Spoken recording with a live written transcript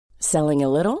Selling a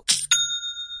little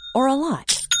or a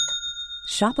lot?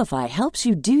 Shopify helps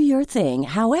you do your thing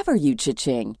however you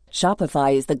cha-ching.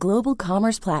 Shopify is the global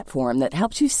commerce platform that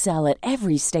helps you sell at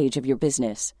every stage of your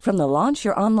business. From the launch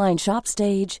your online shop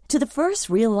stage to the first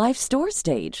real-life store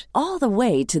stage, all the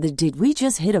way to the did we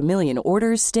just hit a million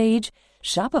orders stage.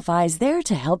 Shopify is there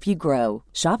to help you grow.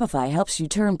 Shopify helps you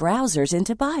turn browsers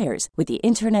into buyers with the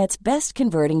internet's best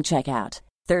converting checkout.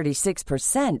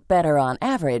 36% better on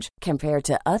average compared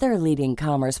to other leading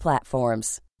commerce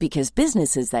platforms. Because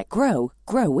businesses that grow,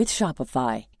 grow with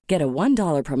Shopify. Get a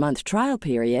 $1 per month trial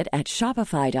period at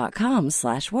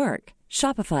shopify.com/work.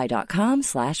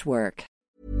 Shopify.com/work.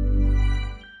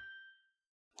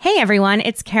 Hey everyone,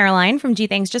 it's Caroline from Gee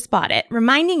Thanks Just Bought It,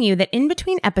 reminding you that in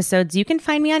between episodes, you can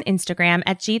find me on Instagram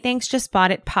at Gee Thanks Just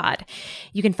Bought It Pod.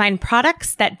 You can find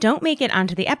products that don't make it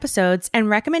onto the episodes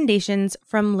and recommendations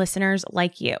from listeners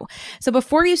like you. So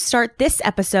before you start this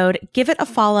episode, give it a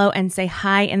follow and say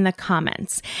hi in the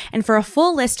comments. And for a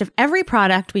full list of every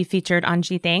product we featured on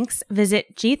Gee Thanks,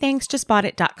 visit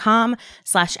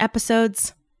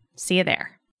geethanksjustboughtit.com/episodes. See you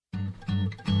there.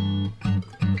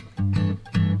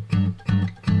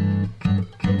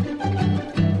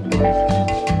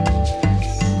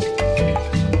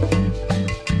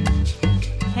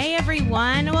 Hey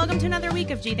everyone, welcome to another week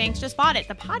of Gee Thanks Just Bought It,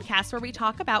 the podcast where we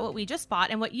talk about what we just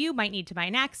bought and what you might need to buy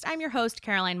next. I'm your host,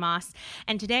 Caroline Moss,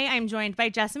 and today I'm joined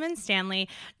by Jessamyn Stanley.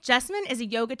 Jessamyn is a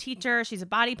yoga teacher, she's a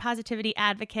body positivity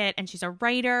advocate, and she's a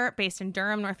writer based in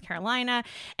Durham, North Carolina,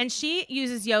 and she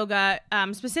uses yoga,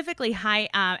 specifically high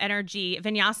energy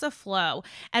Vinyasa flow,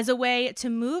 as a way to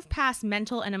move past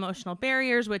mental and emotional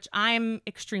barriers, which I'm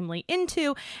extremely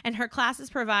into, and her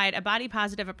classes provide a body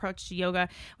positive approach to yoga,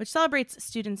 which celebrates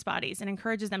students' bodies and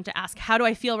encourages them to ask, how do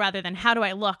I feel rather than how do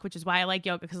I look, which is why I like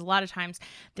yoga, because a lot of times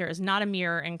there is not a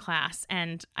mirror in class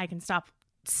and I can stop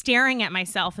staring at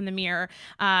myself in the mirror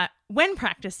when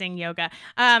practicing yoga.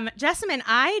 Jessamyn,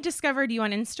 I discovered you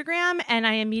on Instagram and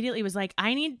I immediately was like,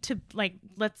 we need to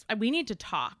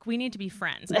talk. We need to be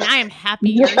friends. And I am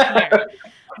happy you're here.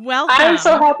 Welcome. I'm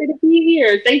so happy to be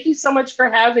here. Thank you so much for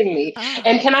having me. Oh.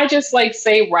 And can I just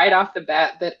say right off the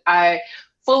bat that I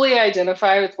fully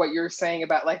identify with what you're saying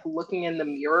about looking in the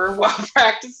mirror while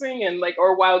practicing and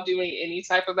or while doing any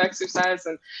type of exercise.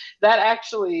 And that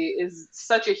actually is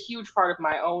such a huge part of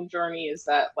my own journey, is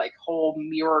that whole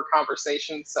mirror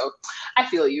conversation. So I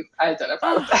feel you. I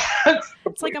identify with that.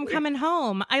 It's like I'm coming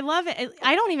home. I love it.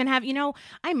 I don't even have,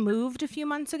 I moved a few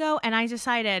months ago and I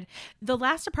decided the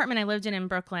last apartment I lived in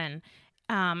Brooklyn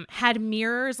had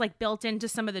mirrors built into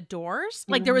some of the doors.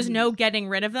 There was no getting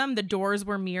rid of them. The doors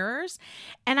were mirrors.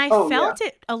 And I felt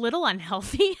it a little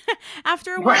unhealthy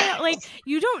after a while.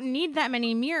 You don't need that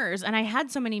many mirrors. And I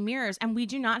had so many mirrors, and we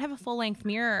do not have a full length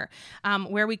mirror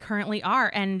where we currently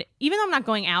are. And even though I'm not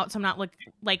going out, so I'm not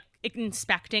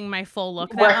inspecting my full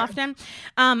look that often,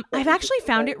 I've actually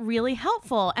found it really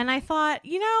helpful. And I thought,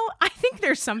 I think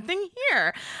there's something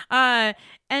here.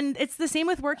 And it's the same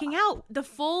with working out. The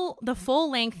full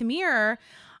length mirror,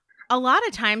 a lot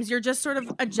of times you're just sort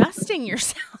of adjusting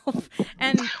yourself,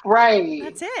 and right.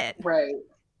 That's it. Right.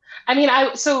 I mean,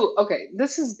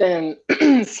 this has been,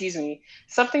 excuse me,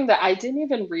 something that I didn't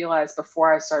even realize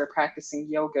before I started practicing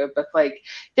yoga, but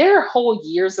there are whole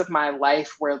years of my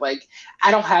life where I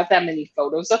don't have that many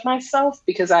photos of myself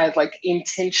because I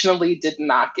intentionally did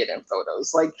not get in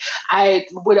photos. I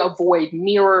would avoid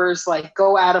mirrors,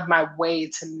 go out of my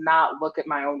way to not look at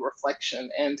my own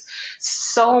reflection. And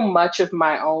so much of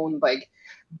my own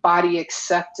body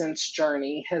acceptance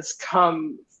journey has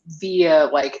come via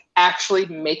actually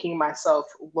making myself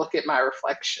look at my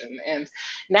reflection. And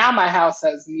now my house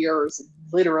has mirrors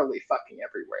literally fucking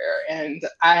everywhere. And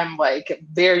I'm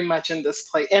very much in this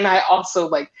place. And I also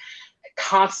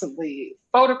constantly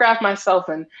photograph myself.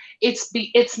 And it's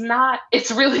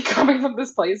really coming from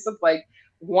this place of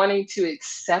wanting to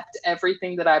accept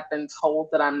everything that I've been told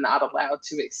that I'm not allowed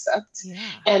to accept. Yeah.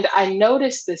 And I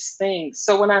noticed this thing.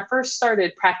 So when I first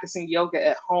started practicing yoga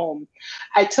at home,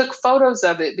 I took photos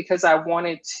of it because I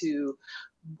wanted to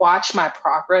watch my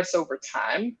progress over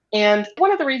time. And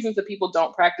one of the reasons that people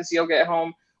don't practice yoga at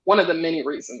home, one of the many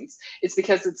reasons, is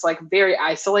because it's very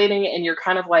isolating and you're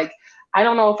kind of I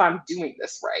don't know if I'm doing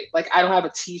this right. I don't have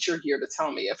a teacher here to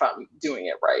tell me if I'm doing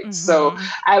it right. Mm-hmm. So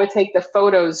I would take the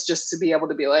photos just to be able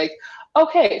to be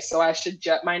okay, so I should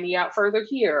jut my knee out further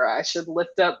here. I should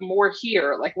lift up more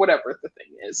here, whatever the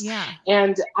thing is. Yeah.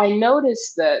 And I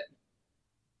noticed that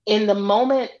in the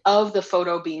moment of the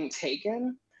photo being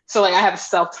taken, so I have a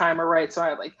self timer, right? So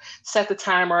I set the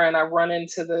timer and I run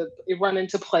into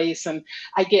place and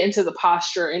I get into the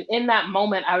posture. And in that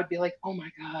moment, I would be oh my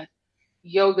God,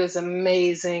 yoga's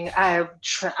amazing.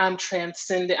 I'm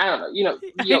transcendent. I don't know,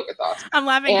 yoga thoughts. I'm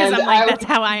laughing because I'm like, that's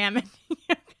how I am.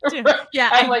 Yeah.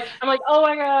 I'm like, oh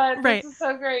my God, right. this is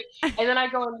so great. And then I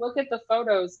go and look at the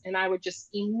photos and I would just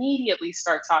immediately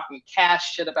start talking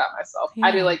cash shit about myself. Yeah.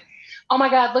 I'd be like, oh my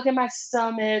God, look at my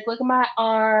stomach, look at my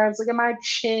arms, look at my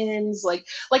chins. Like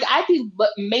I'd be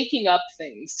making up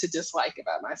things to dislike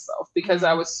about myself because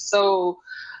I was so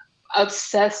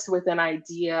obsessed with an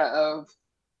idea of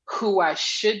who I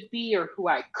should be or who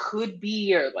I could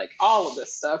be or like all of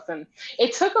this stuff. And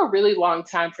it took a really long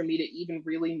time for me to even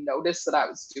really notice that I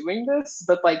was doing this.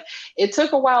 But like, it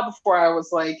took a while before I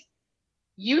was like,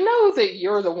 you know that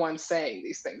you're the one saying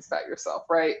these things about yourself,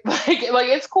 right? Like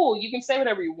it's cool. You can say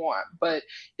whatever you want, but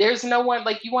there's no one,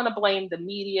 like, you want to blame the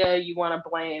media, you want to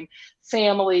blame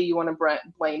family, you want to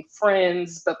blame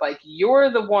friends, but like, you're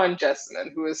the one,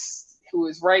 Jessamyn, who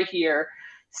is right here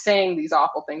saying these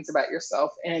awful things about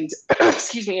yourself. And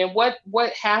excuse me, and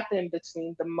what happened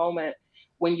between the moment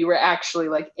when you were actually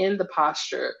like in the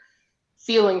posture,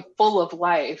 feeling full of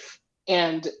life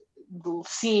and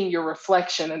seeing your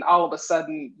reflection, and all of a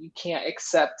sudden you can't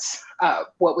accept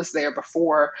what was there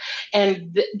before.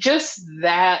 And just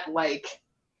that like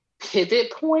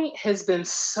pivot point has been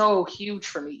so huge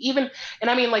for me. Even, and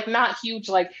I mean like not huge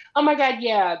like, oh my God,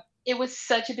 yeah, it was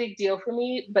such a big deal for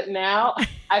me, but now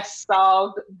I've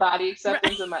solved body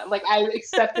acceptance and I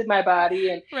accepted my body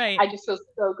and I just feel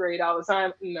so great all the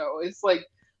time. No, it's like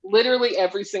literally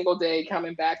every single day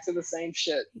coming back to the same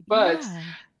shit. But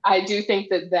I do think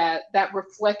that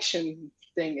reflection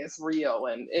thing is real,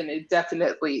 and it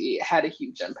definitely had a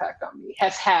huge impact on me,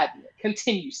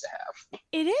 continues to have.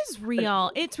 It is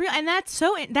real. It's real. And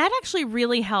that actually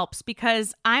really helps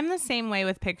because I'm the same way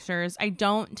with pictures. I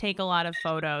don't take a lot of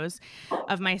photos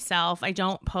of myself. I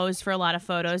don't pose for a lot of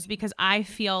photos because I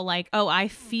feel like, I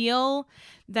feel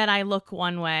that I look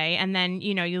one way. And then,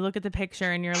 you look at the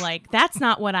picture and you're like, that's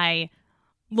not what I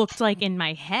looked like in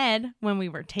my head when we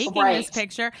were taking this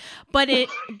picture, but you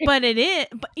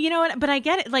know what, but I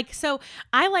get it. Like, so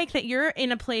I like that you're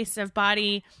in a place of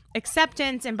body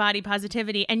acceptance and body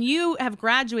positivity, and you have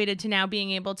graduated to now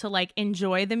being able to like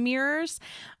enjoy the mirrors.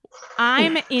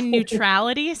 I'm in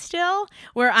neutrality still,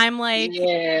 where I'm like,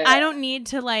 I don't need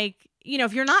to like,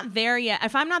 if you're not there yet,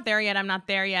 if I'm not there yet, I'm not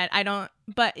there yet. I don't,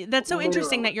 but that's so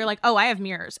interesting that you're like, I have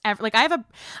mirrors. Like I have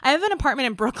an apartment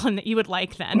in Brooklyn that you would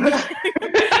like then.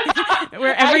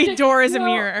 Where every door is a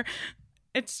mirror.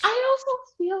 I also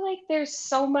feel like there's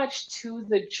so much to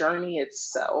the journey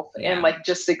itself, and like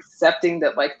just accepting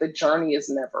that like the journey is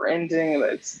never ending and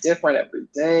it's different every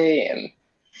day, and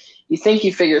you think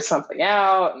you figured something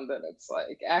out and then it's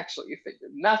like actually you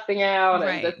figured nothing out,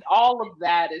 and that all of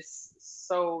that is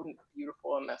so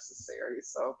beautiful and necessary.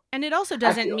 So, and it also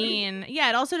doesn't mean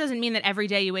that every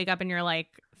day you wake up and you're like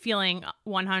feeling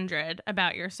 100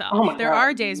 about yourself. There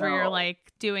are days where you're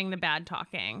like doing the bad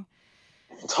talking.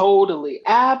 Totally.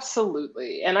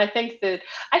 Absolutely. And I feel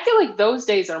like those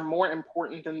days are more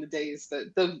important than the days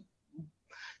that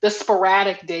the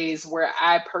sporadic days where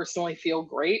I personally feel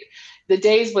great. The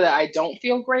days where I don't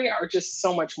feel great are just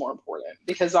so much more important,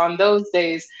 because on those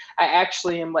days I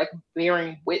actually am like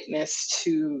bearing witness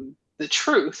to the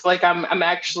truth. Like I'm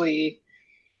actually,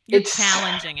 you're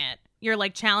challenging it. You're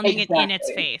like challenging it in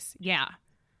its face. Yeah.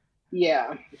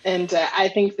 Yeah. And I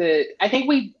think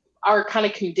we are kind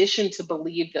of conditioned to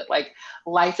believe that like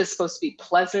life is supposed to be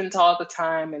pleasant all the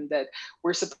time, and that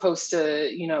we're supposed to,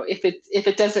 if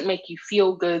it doesn't make you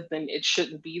feel good, then it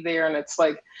shouldn't be there. And it's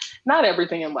like, not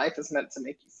everything in life is meant to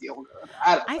make you feel good.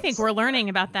 I think we're learning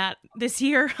about that this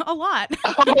year a lot.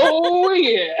 Oh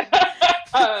yeah.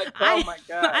 Oh my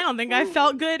God. I don't think I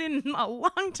felt good in a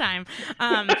long time.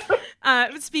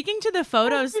 Speaking to the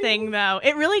photos thing though,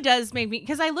 it really does make me,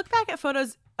 because I look back at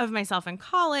photos of myself in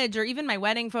college or even my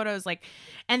wedding photos, like,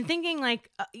 and thinking like,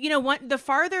 the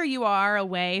farther you are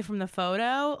away from the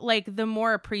photo, like the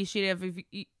more appreciative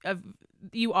of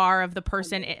you are of the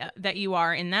person that you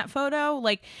are in that photo.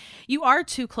 Like you are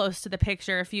too close to the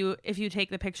picture if you take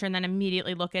the picture and then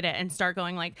immediately look at it and start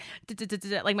going like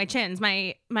like my chins,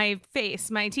 my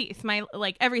face, my teeth, my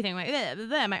like everything,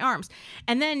 my arms.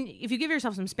 And then if you give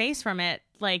yourself some space from it,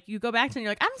 like you go back to it and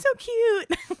you're like, I'm so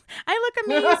cute. I look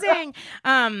amazing.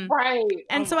 Right.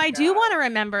 And so I do want to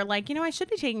remember, like, I should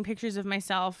be taking pictures of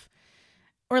myself,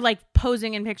 or like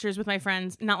posing in pictures with my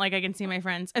friends. Not like I can see my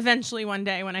friends. Eventually one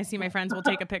day when I see my friends, we'll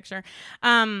take a picture.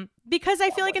 Because I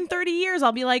feel like in 30 years,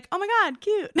 I'll be like, oh my God,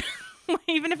 cute.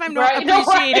 Even if I'm not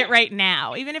appreciate it right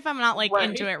now, even if I'm not like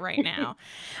into it right now.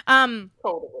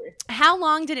 Totally. How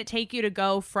long did it take you to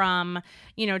go from,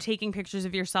 taking pictures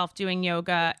of yourself doing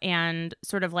yoga and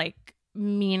sort of like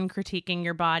mean critiquing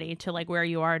your body to like where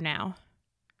you are now?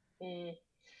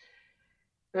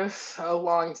 That's a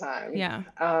long time. Yeah.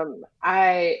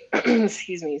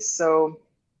 Excuse me. So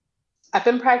I've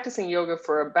been practicing yoga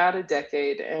for about a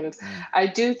decade, and I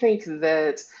do think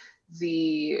that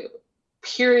the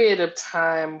period of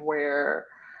time where,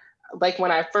 like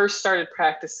when I first started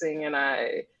practicing,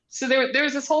 so there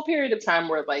was this whole period of time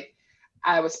where like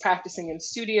I was practicing in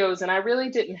studios, and I really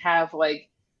didn't have like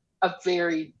a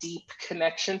very deep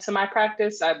connection to my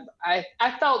practice. I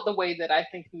felt the way that I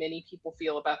think many people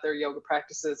feel about their yoga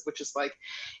practices, which is like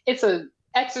it's a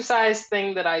exercise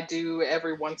thing that I do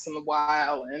every once in a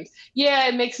while, and yeah,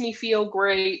 it makes me feel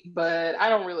great, but I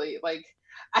don't really like.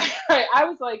 I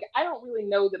was like, I don't really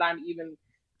know that I'm even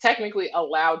technically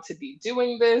allowed to be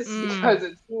doing this because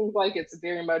it seems like it's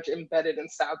very much embedded in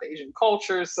South Asian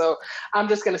culture. So I'm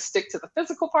just going to stick to the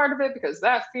physical part of it because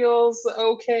that feels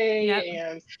okay. Yep.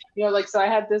 And, you know, like, so I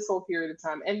had this whole period of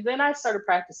time. And then I started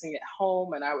practicing at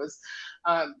home, and I was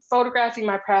photographing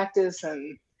my practice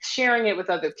and sharing it with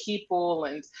other people.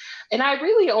 And I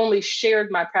really only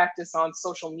shared my practice on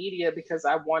social media because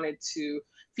I wanted to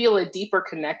feel a deeper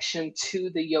connection to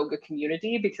the yoga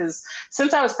community, because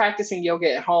since I was practicing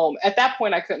yoga at home, at that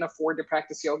point I couldn't afford to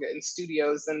practice yoga in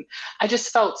studios, and I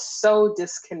just felt so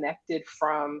disconnected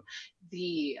from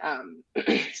the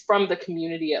from the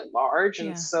community at large.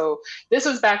 And so this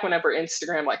was back whenever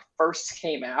Instagram like first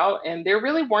came out, and there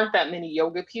really weren't that many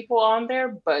yoga people on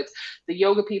there, but the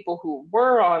yoga people who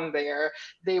were on there,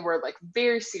 they were like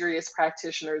very serious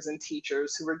practitioners and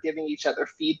teachers who were giving each other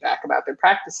feedback about their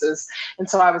practices. And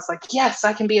so I was like, yes,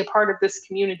 I can be a part of this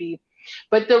community.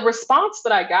 But the response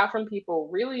that I got from people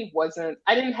really wasn't,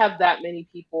 I didn't have that many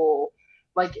people,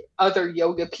 like other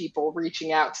yoga people,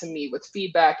 reaching out to me with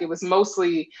feedback. It was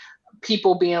mostly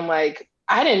people being like,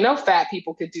 I didn't know fat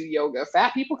people could do yoga.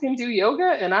 Fat people can do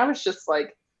yoga. And I was just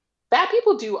like, fat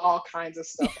people do all kinds of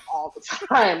stuff all the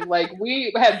time. Like,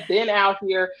 we have been out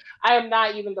here. I am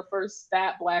not even the first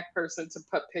fat Black person to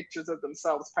put pictures of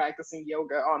themselves practicing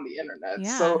yoga on the internet.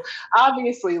 Yeah. So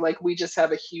obviously, like, we just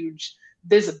have a huge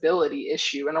visibility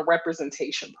issue and a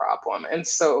representation problem. And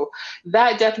so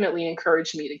that definitely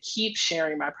encouraged me to keep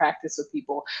sharing my practice with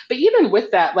people. But even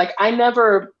with that, like, I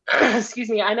never,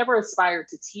 I never aspired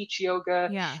to teach yoga.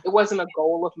 Yeah. It wasn't a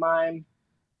goal of mine.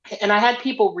 And I had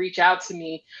people reach out to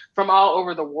me from all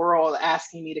over the world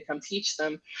asking me to come teach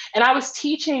them. And I was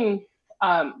teaching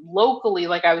locally,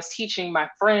 like I was teaching my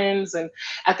friends. And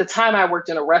at the time I worked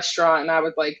in a restaurant, and I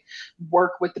would like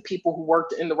work with the people who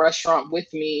worked in the restaurant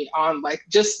with me on like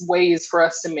just ways for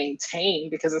us to maintain,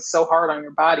 because it's so hard on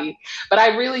your body. But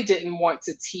I really didn't want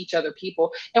to teach other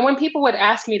people. And when people would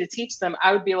ask me to teach them,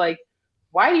 I would be like,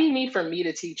 why do you need for me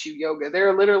to teach you yoga? There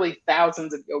are literally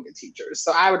thousands of yoga teachers.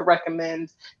 So I would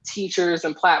recommend teachers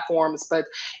and platforms, but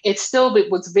it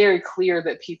was very clear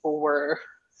that people were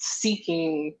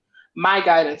seeking my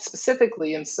guidance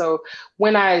specifically. And so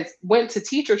when I went to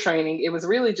teacher training, it was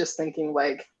really just thinking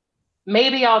like,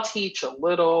 maybe I'll teach a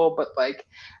little, but like,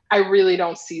 I really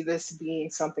don't see this being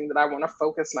something that I want to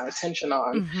focus my attention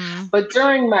on. Mm-hmm. But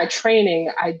during my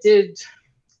training, I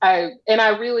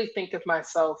really think of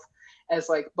myself as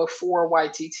like before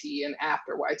YTT and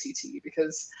after YTT,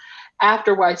 because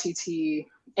after YTT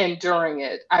and during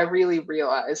it, I really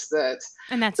realized that.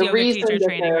 And that's yoga teacher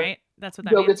training, right? That's what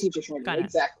that yoga means? Teacher training. Got it.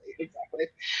 Exactly.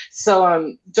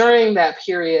 So during that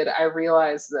period, I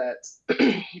realized that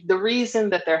the reason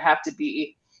that there have to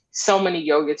be so many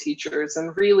yoga teachers,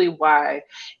 and really why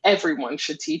everyone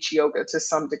should teach yoga to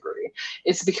some degree,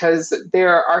 is because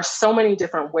there are so many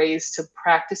different ways to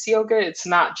practice yoga. It's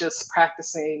not just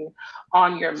practicing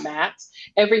on your mat.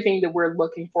 Everything that we're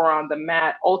looking for on the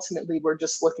mat, ultimately we're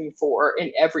just looking for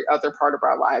in every other part of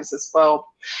our lives as well.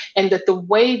 And that the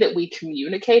way that we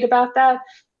communicate about that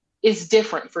is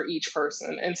different for each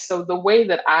person. And so the way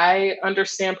that I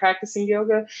understand practicing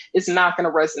yoga is not going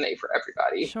to resonate for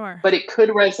everybody. Sure. But it could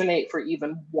resonate for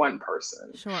even one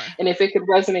person. Sure. And if it could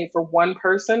resonate for one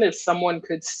person, if someone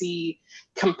could see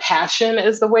compassion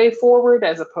as the way forward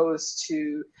as opposed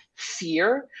to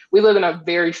fear. We live in a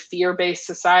very fear-based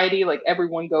society. Like,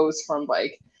 everyone goes from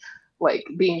like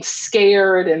being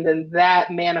scared, and then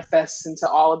that manifests into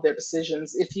all of their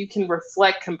decisions. If you can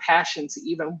reflect compassion to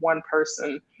even one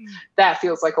person, that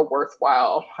feels like a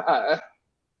worthwhile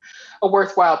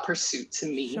pursuit to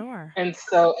me. Sure. And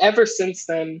so ever since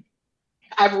then,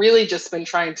 I've really just been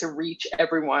trying to reach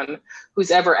everyone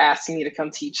who's ever asked me to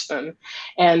come teach them.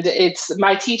 And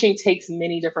my teaching takes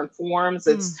many different forms.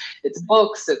 It's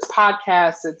books, it's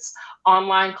podcasts, it's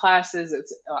online classes,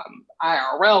 it's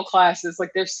IRL classes.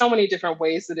 Like there's so many different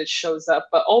ways that it shows up.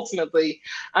 But ultimately,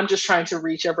 I'm just trying to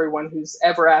reach everyone who's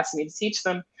ever asked me to teach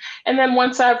them. And then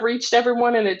once I've reached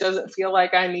everyone and it doesn't feel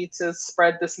like I need to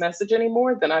spread this message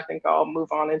anymore, then I think I'll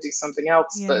move on and do something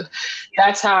else. Yeah. But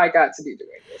that's how I got to be doing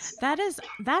this.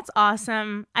 That's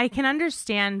awesome. I can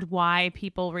understand why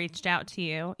people reached out to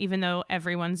you, even though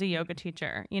everyone's a yoga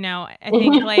teacher. You know, I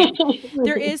think like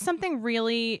there is something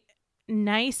really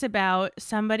nice about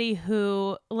somebody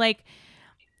who like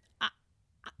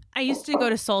I used to go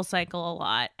to SoulCycle a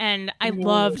lot, and I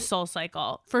loved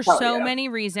SoulCycle for many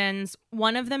reasons.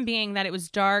 One of them being that it was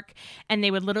dark and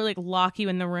they would literally like, lock you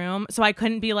in the room. So I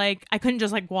couldn't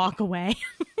just like walk away.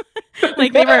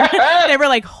 Like they were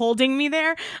like holding me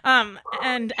there.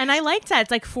 And I liked that.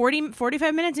 It's like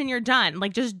 45 minutes and you're done.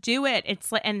 Like just do it.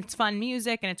 It's like, and it's fun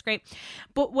music and it's great.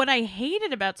 But what I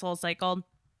hated about SoulCycle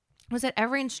was that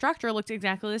every instructor looked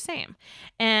exactly the same.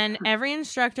 And every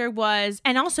instructor was,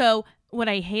 and also what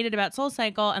I hated about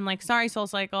SoulCycle, and like, sorry,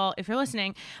 SoulCycle, if you're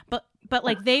listening, but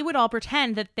like they would all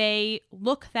pretend that they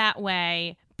look that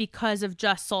way because of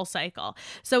just SoulCycle.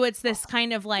 So it's this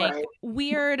kind of like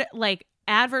weird, like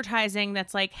advertising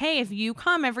that's like, hey, if you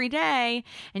come every day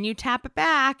and you tap it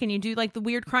back and you do like the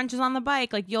weird crunches on the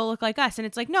bike, like you'll look like us. And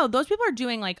it's like, no, those people are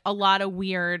doing like a lot of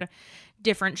weird,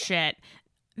 different shit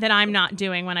that I'm not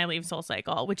doing when I leave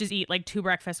SoulCycle, which is eat like 2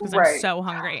 breakfasts because I'm so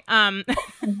hungry.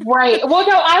 Right. Well,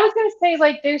 no, I was going to say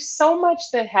like there's so much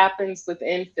that happens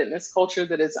within fitness culture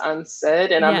that is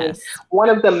unsaid. And I mean, one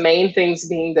of the main things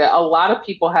being that a lot of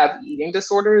people have eating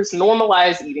disorders.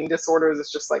 Normalized eating disorders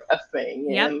is just like a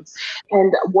thing.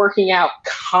 And working out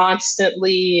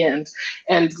constantly and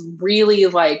really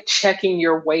like checking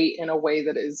your weight in a way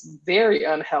that is very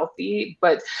unhealthy.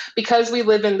 But because we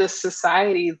live in this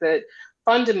society that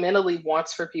fundamentally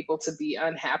wants for people to be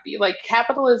unhappy. Like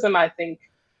capitalism, I think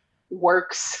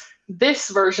this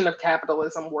version of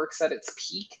capitalism works at its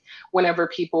peak whenever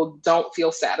people don't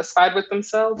feel satisfied with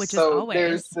themselves. Which so is always.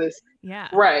 There's this,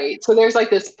 right. So there's like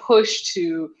this push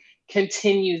to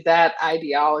continue that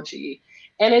ideology.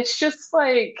 And it's just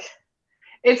like,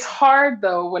 it's hard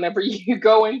though, whenever you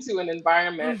go into an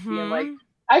environment being like,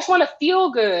 I just want to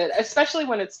feel good, especially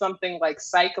when it's something like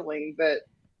cycling that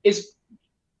is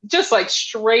just like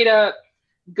straight up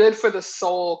good for the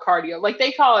soul cardio. Like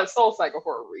they call it SoulCycle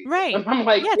for a reason. Right. And I'm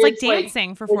like, it's like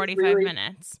dancing for 45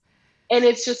 minutes. And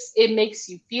it's just, it makes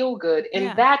you feel good.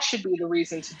 And that should be the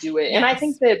reason to do it. Yes. And I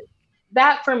think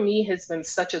that for me has been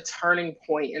such a turning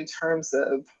point in terms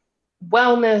of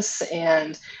wellness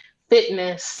and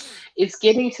fitness, is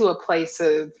getting to a place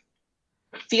of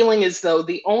feeling as though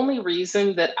the only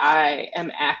reason that I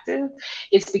am active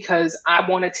is because I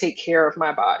want to take care of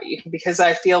my body, because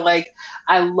I feel like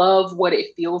I love what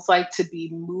it feels like to be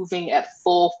moving at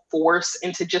full force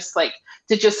and to just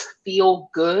feel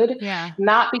good.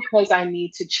 Not because I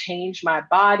need to change my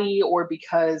body or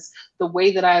because the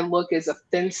way that I look is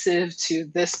offensive to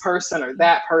this person or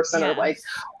that person or like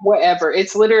whatever.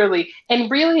 It's literally, and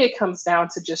really it comes down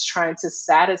to just trying to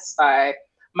satisfy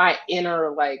my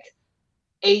inner like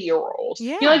 8-year-old.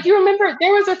 You remember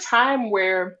there was a time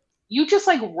where you just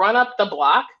like run up the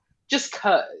block just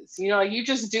cause, you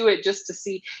just do it just to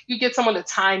see, you get someone to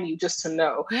time you just to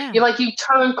know. You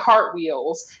turn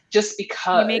cartwheels just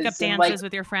because. You make up dances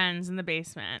with your friends in the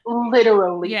basement.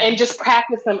 Literally. And just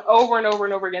practice them over and over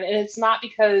and over again. And it's not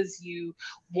because you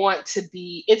want to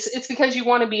be, it's because you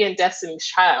want to be in Destiny's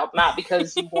Child, not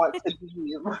because you want to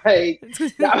be like,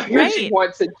 not because you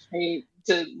want to change,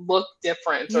 to look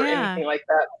different or anything like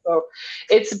that. So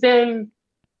it's been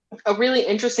a really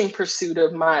interesting pursuit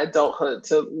of my adulthood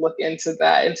to look into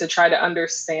that and to try to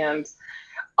understand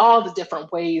all the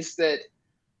different ways that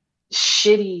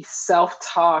shitty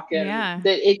self-talk and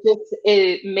that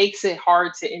it makes it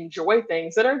hard to enjoy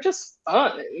things that are just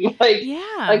fun.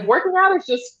 Like working out is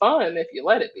just fun if you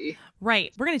let it be.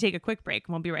 Right. We're going to take a quick break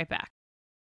and we'll be right back.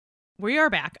 We are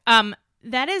back. I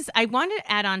wanted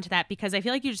to add on to that because I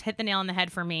feel like you just hit the nail on the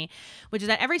head for me, which is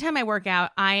that every time I work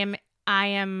out, I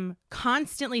am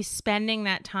constantly spending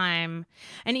that time.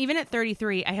 And even at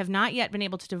 33, I have not yet been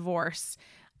able to divorce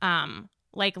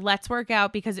like, let's work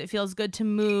out because it feels good to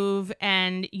move,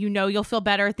 and you'll feel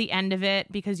better at the end of it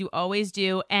because you always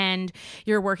do, and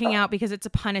you're working out because it's a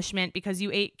punishment, because you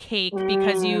ate cake,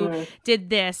 because you did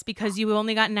this, because you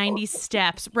only got 90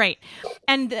 steps, right?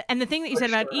 And the thing that you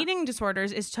said about eating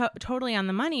disorders is totally on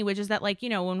the money, which is that, like,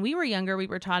 when we were younger, we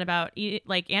were taught about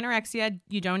like anorexia,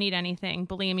 you don't eat anything,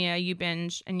 bulimia, you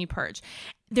binge and you purge.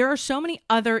 there are so many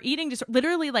other eating disorders,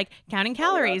 literally like counting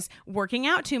calories, working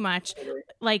out too much,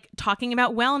 like talking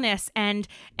about wellness and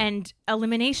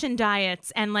elimination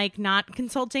diets, and like not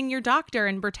consulting your doctor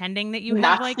and pretending that you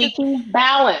not have like seeking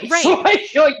balance. Right.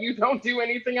 Like you don't do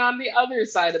anything on the other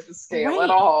side of the scale at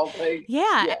all. Like,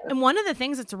 yeah. And one of the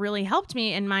things that's really helped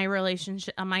me in my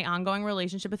relationship, my ongoing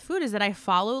relationship with food, is that I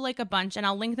follow like a bunch, and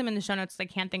I'll link them in the show notes. I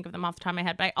can't think of them off the top of my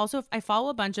head, but I follow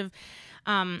a bunch of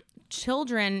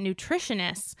children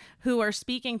nutritionists who are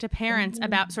speaking to parents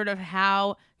about sort of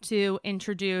how to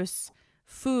introduce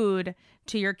food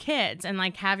to your kids and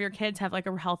like have your kids have like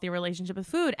a healthy relationship with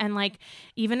food. And like,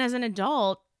 even as an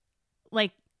adult,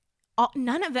 like,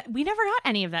 none of that, we never got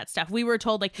any of that stuff. We were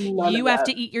told like, you have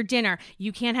to eat your dinner.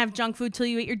 You can't have junk food till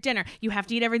you eat your dinner. You have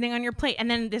to eat everything on your plate. And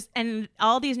then and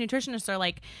all these nutritionists are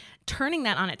like turning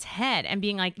that on its head and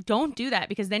being like, don't do that,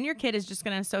 because then your kid is just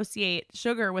going to associate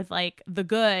sugar with like the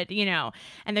good, you know,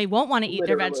 and they won't want to eat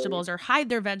their vegetables or hide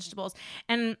their vegetables.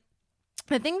 And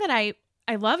the thing that I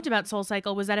loved about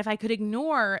SoulCycle was that if I could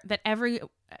ignore that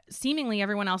seemingly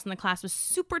everyone else in the class was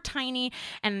super tiny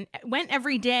and went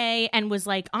every day and was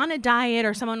like on a diet,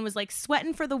 or someone was like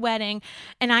sweating for the wedding,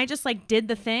 and I just like did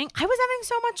the thing, I was having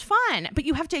so much fun. But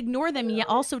you have to ignore them yet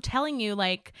also telling you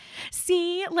like,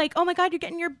 see, like, oh my God, you're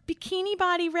getting your bikini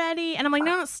body ready. And I'm like,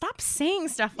 no, stop saying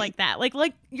stuff like that. Like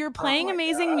you're playing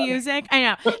amazing music. I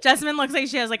know. Jessamine looks like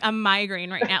she has like a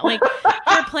migraine right now. Like,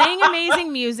 you're playing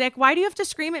amazing music. Why do you have to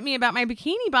scream at me about my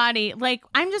bikini body? Like,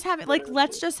 I'm just having, like,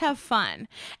 let's just have fun.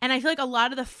 And I feel like a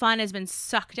lot of the fun has been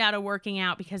sucked out of working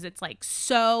out, because it's like,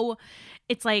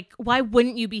 it's like, why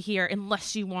wouldn't you be here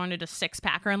unless you wanted a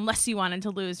 6-pack or unless you wanted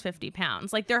to lose 50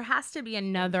 pounds? Like, there has to be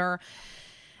another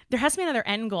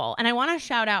end goal. And I want to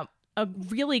shout out a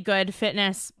really good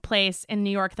fitness place in New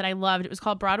York that I loved. It was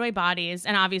called Broadway Bodies.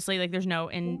 And obviously, like, there's no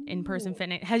in-person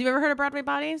fitness. Have you ever heard of Broadway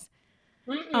Bodies?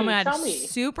 Oh my God,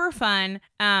 super fun.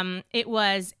 It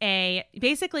was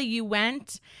basically you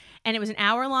went and it was an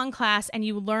hour-long class and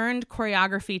you learned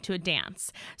choreography to a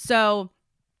dance. So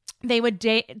the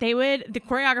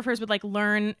choreographers would like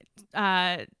learn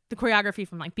the choreography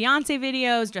from like Beyonce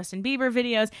videos, Justin Bieber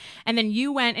videos, and then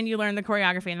you went and you learned the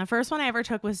choreography. And the first one I ever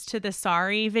took was to the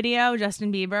Sorry video,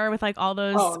 Justin Bieber, with like all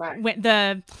those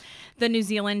the New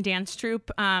Zealand dance troupe,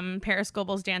 Paris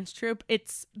Goebel's dance troupe.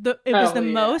 It was the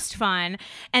most fun,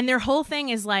 and their whole thing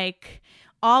is like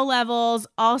all levels,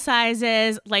 all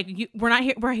sizes. Like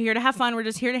we're here to have fun. We're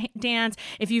just here to dance.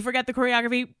 If you forget the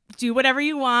choreography, do whatever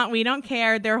you want. We don't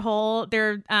care. Their motto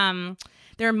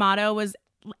was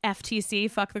FTC,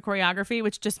 fuck the choreography,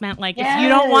 which just meant like, if you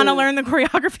don't want to learn the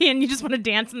choreography and you just want to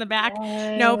dance in the back,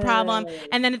 no problem.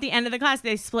 And then at the end of the class,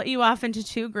 they split you off into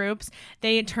 2 groups.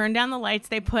 They turn down the lights.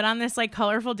 They put on this like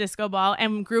colorful disco ball,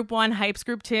 and group 1 hypes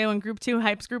group 2 and group 2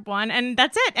 hypes group 1. And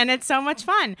that's it. And it's so much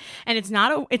fun. And it's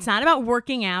not about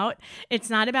working out.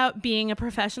 It's not about being a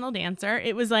professional dancer.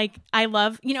 It was like, I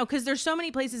love, cause there's so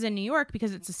many places in New York,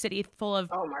 because it's a city full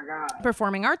of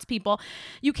performing arts people.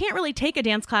 You can't really take a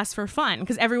dance class for fun,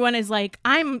 because everyone is like,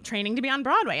 I'm training to be on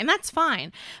Broadway, and that's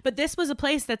fine. But this was a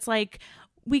place that's like,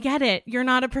 we get it. You're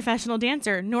not a professional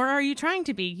dancer, nor are you trying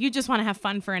to be. You just want to have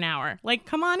fun for an hour. Like,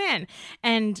 come on in.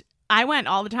 And I went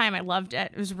all the time. I loved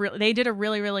it. It was they did a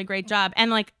really, really great job.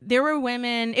 And like, there were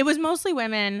women. It was mostly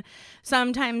women.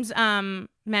 Sometimes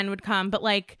men would come, but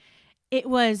like,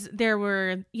 there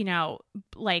were,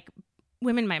 like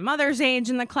women my mother's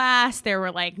age in the class. There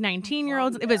were like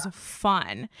 19-year-olds. It was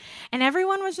fun. And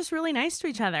everyone was just really nice to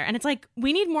each other. And it's like,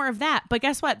 we need more of that. But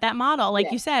guess what? That model,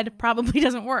 like you said, probably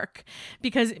doesn't work,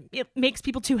 because it makes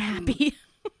people too happy.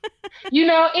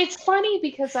 It's funny,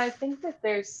 because I think that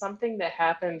there's something that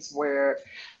happens where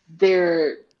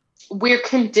we're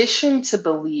conditioned to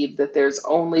believe that there's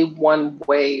only one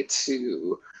way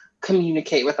to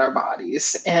communicate with our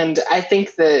bodies. And I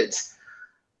think that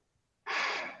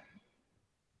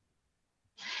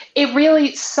it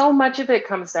really, so much of it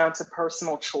comes down to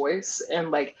personal choice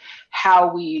and like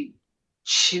how we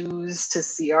choose to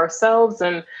see ourselves.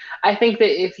 And I think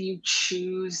that if you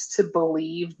choose to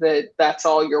believe that that's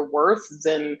all you're worth,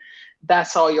 then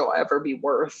that's all you'll ever be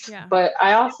worth. Yeah. But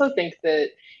I also think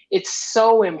that it's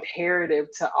so imperative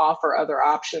to offer other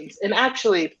options. And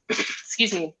actually,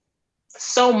 excuse me,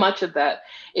 so much of that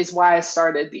is why I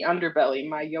started the Underbelly,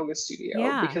 my yoga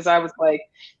studio, because I was like,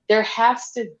 there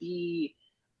has to be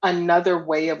another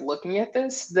way of looking at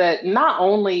this that not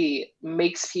only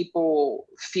makes people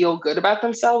feel good about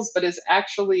themselves, but is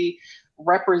actually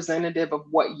representative of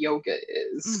what yoga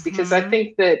is, because I Mm-hmm.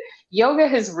 think that yoga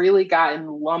has really gotten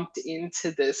lumped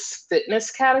into this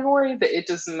fitness category that it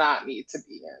does not need to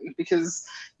be in, because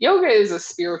yoga is a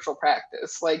spiritual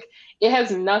practice. Like, it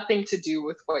has nothing to do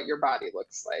with what your body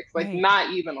looks like Right.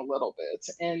 not even a little bit.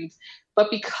 And but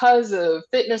because of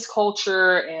fitness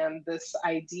culture and this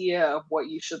idea of what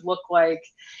you should look like,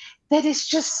 that is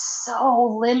just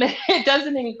so limited. It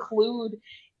doesn't include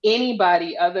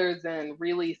anybody other than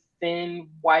really thin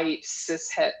white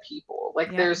cishet people. Like,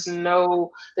 Yep. there's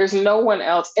no one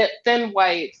else. Thin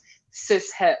white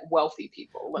cishet wealthy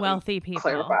people. Let me Wealthy people.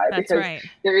 clarify, That's because right.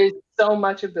 there is so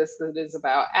much of this that is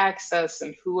about access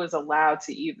and who is allowed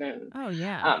to even Oh,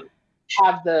 yeah. um,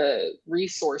 have the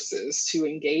resources to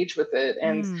engage with it.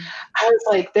 And Mm. I was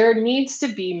like, there needs to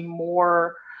be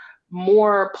more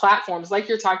platforms like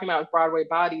you're talking about with Broadway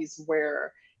Bodies,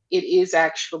 where it is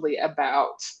actually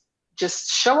about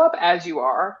just show up as you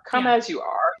are, come Yeah. as you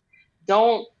are.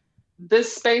 Don't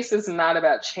This space is not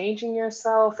about changing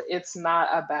yourself. It's not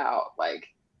about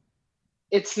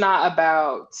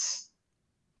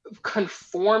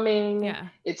conforming. Yeah.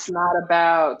 It's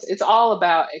all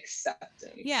about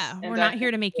acceptance. Yeah. And We're I not here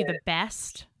think to make you that, the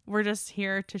best. We're just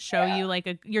here to show yeah, you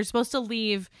like you're supposed to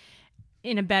leave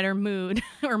in a better mood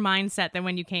or mindset than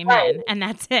when you came right. in. And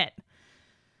that's it.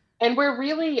 And we're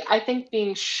really, I think,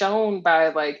 being shown by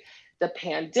like the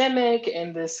pandemic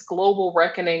and this global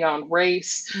reckoning on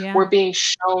race, Yeah. we're being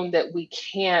shown that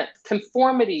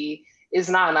conformity is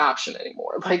not an option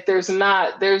anymore. Like, there's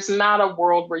not a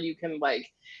world where you can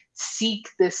like seek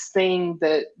this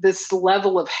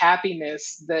level of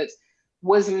happiness that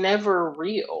was never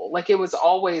real. Like, it was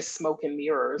always smoke and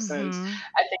mirrors. And Mm-hmm.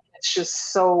 I think it's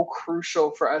just so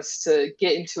crucial for us to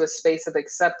get into a space of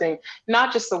accepting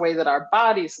not just the way that our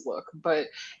bodies look, but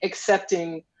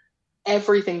accepting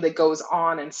everything that goes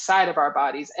on inside of our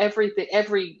bodies, everything,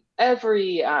 every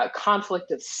conflict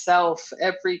of self,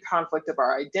 every conflict of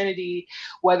our identity,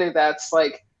 whether that's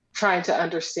like trying to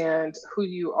understand who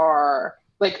you are,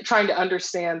 like trying to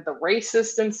understand the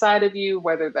racist inside of you,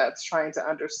 whether that's trying to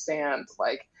understand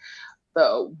like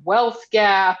the wealth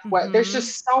gap. There's Mm-hmm.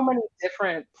 just so many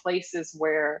different places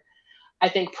where I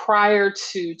think prior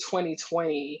to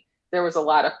 2020, there was a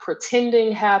lot of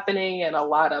pretending happening and a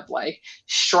lot of like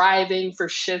striving for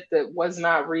shit that was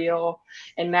not real.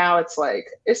 And now it's like,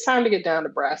 it's time to get down to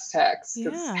brass tacks,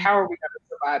 because Yeah. how are we going to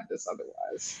survive this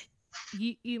otherwise?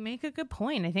 You make a good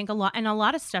point. I think a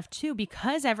lot of stuff too,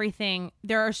 because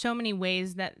there are so many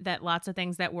ways that lots of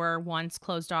things that were once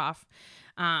closed off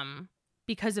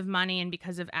because of money and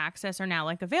because of access are now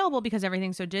like available because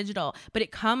everything's so digital. But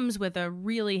it comes with a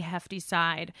really hefty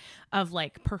side of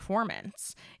like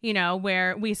performance,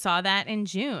 where we saw that in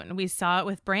June. We saw it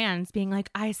with brands being like,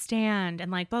 I stand, and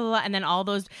like blah, blah, blah. And then all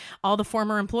the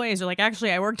former employees are like,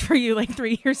 actually, I worked for you like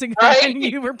 3 years ago Right? and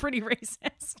you were pretty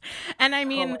racist. And I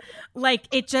mean, like,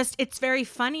 it's very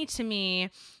funny to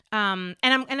me. And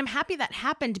I'm happy that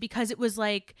happened, because it was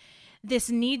like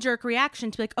this knee-jerk reaction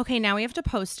to be like, okay, now we have to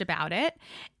post about it.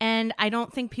 And I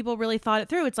don't think people really thought it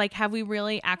through. It's like, have we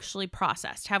really actually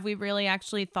processed? Have we really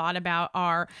actually thought about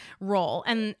our role?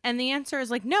 And the answer is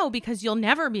like, no, because you'll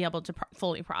never be able to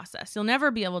fully process. You'll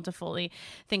never be able to fully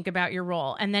think about your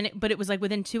role. And then, but it was like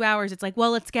within 2 hours, it's like,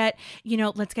 well, let's get an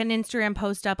Instagram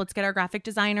post up. Let's get our graphic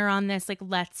designer on this. Like,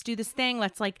 let's do this thing.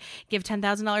 Let's like give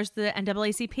 $10,000 to the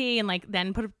NAACP and like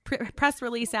then put a press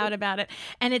release out about it.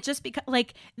 And it just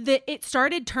like it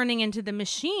started turning into the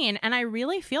machine. And I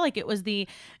really feel like it was the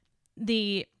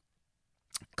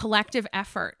collective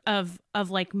effort of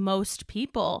like most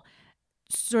people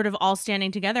sort of all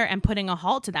standing together and putting a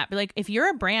halt to that. But like, if you're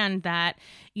a brand that,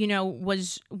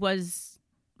 was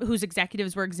whose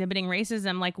executives were exhibiting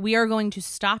racism, like, we are going to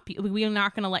stop you. We are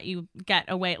not going to let you get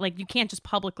away. Like, you can't just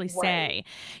publicly say,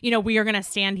 we are going to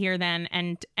stand here then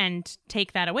and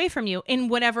take that away from you in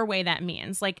whatever way that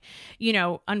means. Like,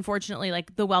 unfortunately,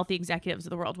 like, the wealthy executives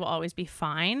of the world will always be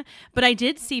fine. But I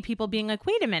did see people being like,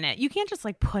 wait a minute, you can't just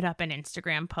like put up an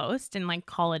Instagram post and like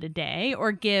call it a day,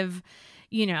 or give,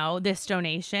 this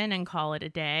donation and call it a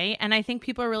day. And I think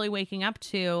people are really waking up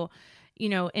to,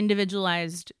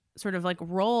 individualized sort of like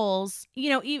roles,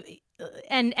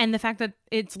 and the fact that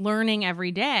it's learning every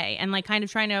day, and like kind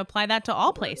of trying to apply that to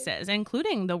all places,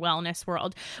 including the wellness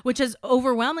world, which has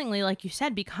overwhelmingly, like you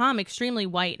said, become extremely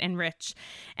white and rich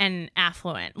and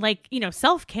affluent. Like,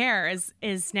 self-care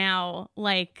is now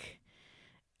like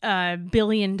 $1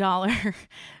 billion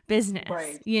business,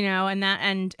 Right.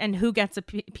 and who gets a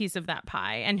piece of that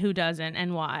pie and who doesn't,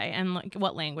 and why, and like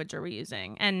what language are we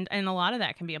using, and a lot of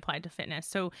that can be applied to fitness.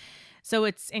 So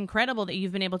it's incredible that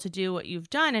you've been able to do what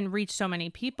you've done and reach so many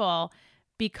people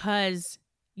because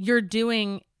you're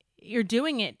doing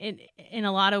it in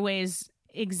a lot of ways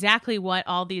exactly what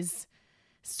all these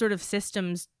sort of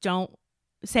systems don't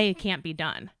say it can't be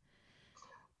done.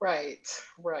 Right,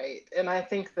 right. And I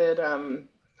think that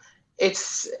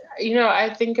it's,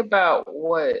 I think about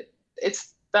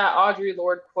it's that Audre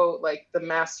Lorde quote, like the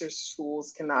master's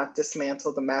schools cannot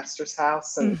dismantle the master's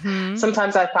house. And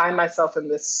sometimes I find myself in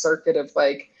this circuit of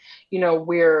like,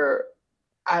 we're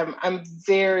I'm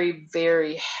very,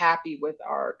 very happy with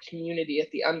our community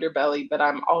at the Underbelly, but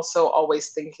I'm also always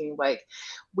thinking like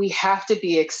we have to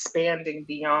be expanding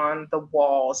beyond the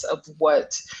walls of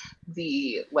what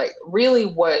what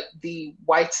the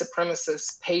white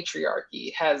supremacist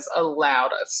patriarchy has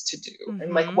allowed us to do,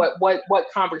 and like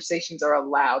what conversations are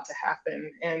allowed to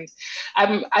happen. And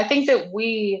I think that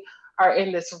we are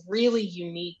in this really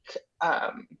unique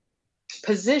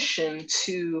position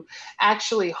to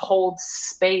actually hold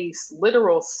space,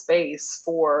 literal space,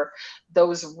 for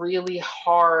those really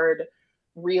hard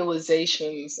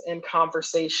realizations and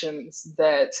conversations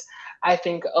that I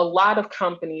think a lot of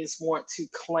companies want to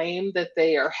claim that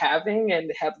they are having and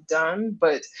have done,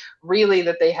 but really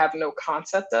that they have no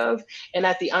concept of. And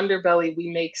at the Underbelly, we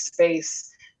make space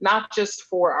not just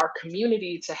for our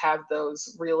community to have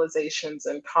those realizations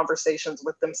and conversations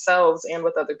with themselves and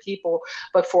with other people,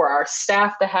 but for our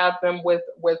staff to have them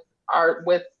within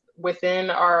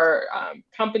our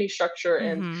company structure,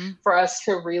 and for us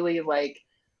to really like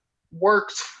work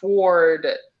toward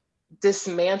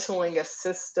dismantling a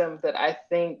system that I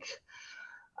think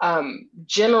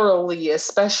generally,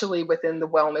 especially within the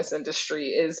wellness industry,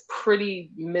 is pretty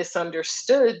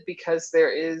misunderstood, because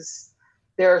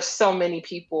there are so many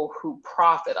people who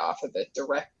profit off of it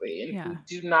directly and who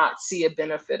do not see a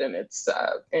benefit in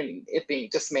it being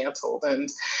dismantled. And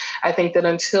I think that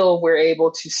until we're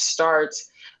able to start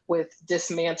with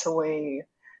dismantling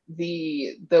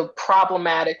the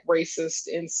problematic racist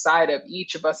inside of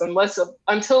each of us,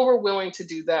 until we're willing to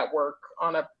do that work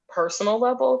on a personal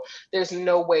level, there's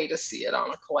no way to see it on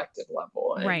a collective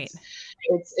level. And right.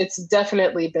 It's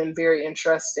definitely been very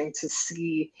interesting to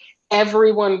see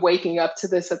everyone waking up to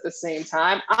this at the same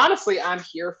time. Honestly, I'm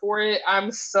here for it.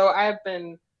 I've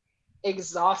been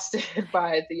exhausted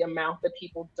by the amount that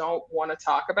people don't want to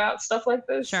talk about stuff like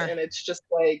this. Sure. And it's just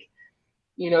like,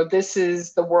 this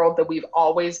is the world that we've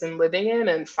always been living in,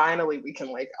 and finally we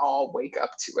can like all wake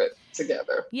up to it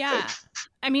together. Yeah.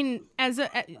 I mean, as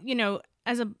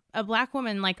a Black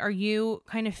woman, like, are you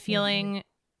kind of feeling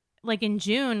like in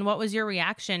June, what was your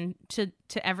reaction to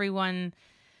everyone?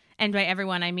 And by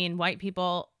everyone, I mean white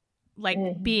people,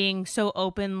 like being so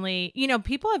openly,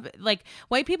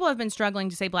 white people have been struggling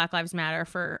to say Black Lives Matter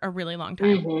for a really long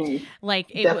time.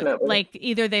 Like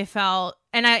either they felt,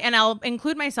 and I'll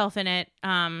include myself in it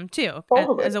too,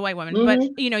 as a white woman.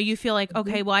 But you feel like,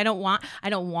 okay, well, I don't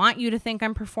want you to think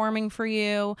I'm performing for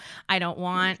you. I don't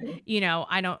want,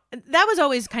 that was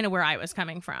always kind of where I was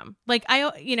coming from. Like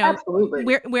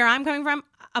Absolutely. where I'm coming from.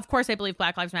 Of course, I believe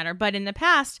Black Lives Matter, but in the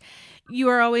past, you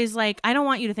were always like, I don't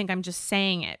want you to think I'm just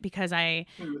saying it because I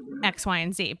X, Y,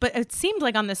 and Z. But it seemed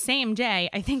like on the same day,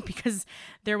 I think because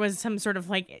there was some sort of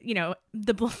like,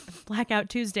 the Blackout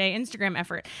Tuesday Instagram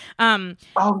effort.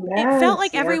 It felt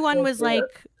like everyone was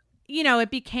like, it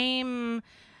became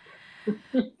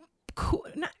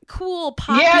cool,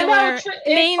 popular,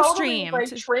 mainstream, totally,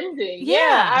 like trending.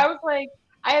 Yeah, I was like,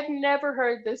 I have never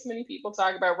heard this many people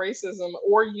talk about racism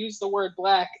or use the word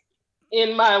Black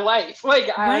in my life.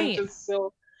 Like, right.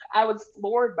 I was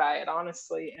floored by it,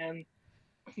 honestly, and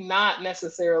not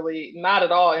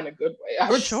at all in a good way. I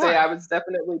would say I was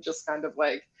definitely just kind of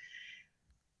like,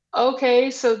 okay,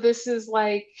 so this is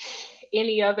like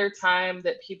any other time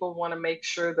that people want to make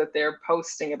sure that they're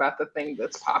posting about the thing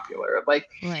that's popular. Like,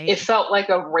 It felt like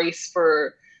a race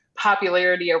for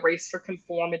popularity, a race for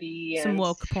conformity, and some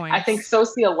woke points. I think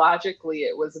sociologically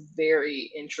it was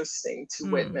very interesting to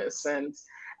witness, and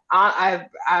I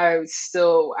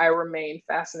remain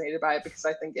fascinated by it because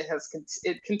I think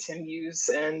it continues,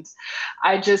 and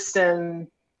I just am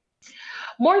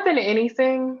more than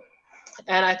anything.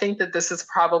 And I think that this is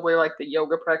probably like the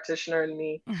yoga practitioner in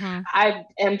me. I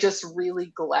am just really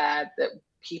glad that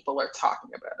people are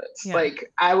talking about it. Yeah.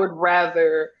 Like, I would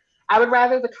rather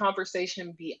the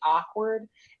conversation be awkward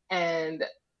and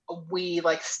we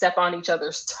like step on each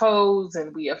other's toes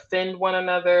and we offend one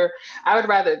another. I would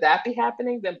rather that be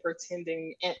happening than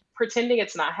pretending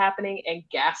it's not happening and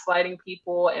gaslighting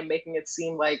people and making it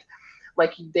seem like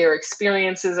their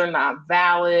experiences are not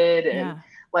valid. And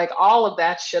like all of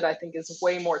that shit, I think is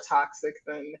way more toxic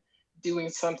than doing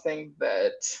something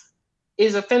that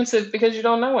is offensive because you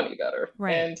don't know any better.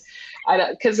 Right. And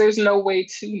because there's no way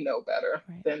to know better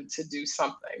Right. than to do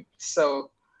something.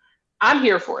 So I'm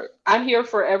here for it. I'm here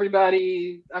for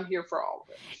everybody. I'm here for all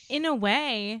of it. In a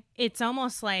way, it's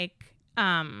almost like,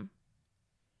 going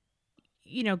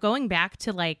back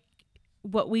to like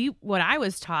what I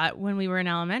was taught when we were in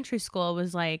elementary school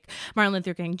was like Martin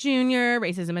Luther King Jr.,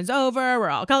 racism is over, we're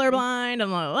all colorblind,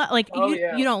 and blah, blah, blah. Like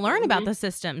you don't learn about the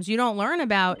systems. You don't learn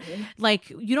about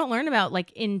like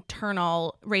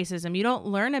internal racism. You don't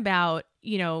learn about,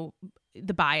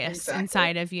 the bias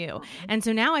inside of you. And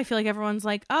so now I feel like everyone's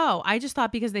like, oh, I just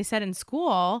thought because they said in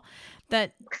school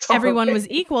that everyone was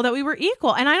equal, that we were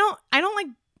equal. And I don't like,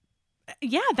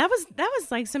 yeah, that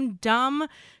was like some dumb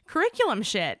curriculum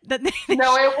shit that they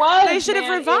should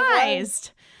have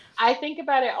revised. I think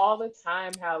about it all the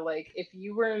time, how like if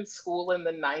you were in school in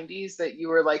the 90s that you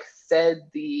were like fed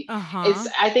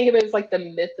I think of it as like the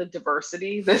myth of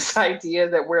diversity, this idea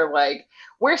that we're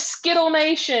Skittle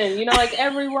Nation, like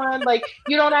everyone, like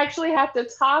you don't actually have to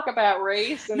talk about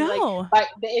race. And like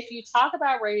if you talk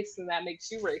about race, then that makes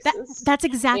you racist. That's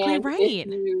exactly right.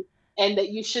 And that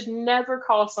you should never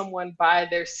call someone by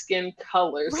their skin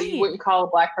color. Right. So you wouldn't call a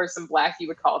Black person Black, you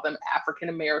would call them African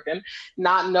American,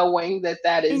 not knowing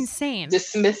that is insane,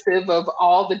 dismissive of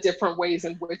all the different ways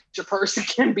in which a person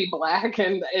can be Black.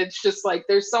 And it's just like,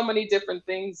 there's so many different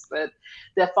things that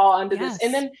fall under this.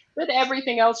 And then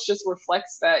everything else just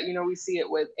reflects that. We see it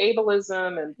with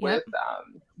ableism and with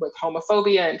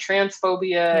homophobia and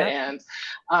transphobia and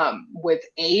with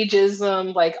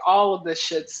ageism, like all of this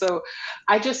shit. So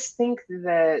I just think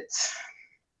that,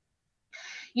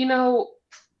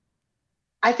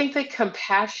 I think that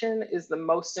compassion is the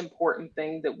most important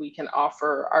thing that we can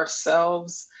offer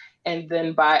ourselves. And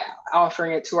then by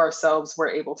offering it to ourselves, we're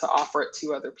able to offer it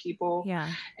to other people. Yeah.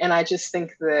 And I just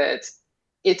think that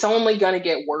it's only going to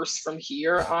get worse from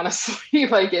here, honestly,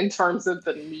 like in terms of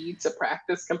the need to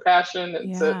practice compassion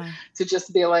and to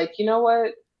just be like, you know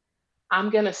what? I'm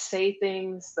going to say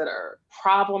things that are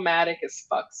problematic as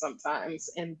fuck sometimes.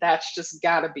 And that's just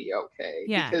got to be okay.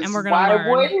 Yeah. Because and we're going to learn.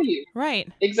 Why wouldn't you? Right.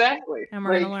 Exactly. And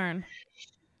we're going to learn.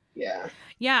 Yeah.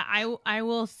 Yeah. I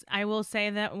will say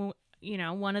that,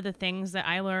 one of the things that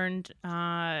I learned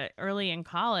early in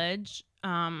college,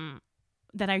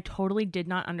 that I totally did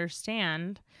not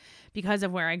understand because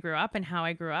of where I grew up and how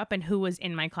I grew up and who was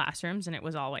in my classrooms, and it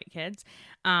was all white kids,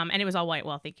 and it was all white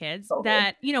wealthy kids,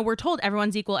 that, we're told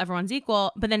everyone's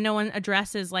equal, but then no one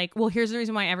addresses like, well, here's the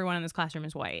reason why everyone in this classroom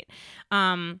is white.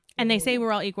 And they say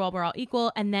we're all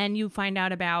equal, and then you find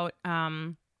out about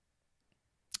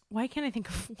why can't I think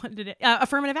of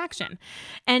affirmative action,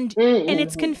 and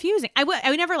it's confusing.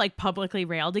 I never like publicly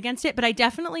railed against it, but I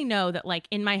definitely know that like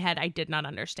in my head I did not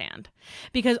understand,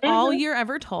 because all you're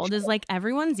ever told is like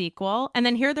everyone's equal, and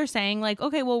then here they're saying like,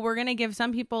 okay, well, we're gonna give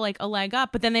some people like a leg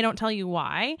up, but then they don't tell you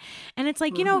why, and it's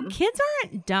like kids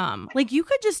aren't dumb. Like you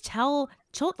could just tell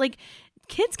like.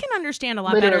 Kids can understand a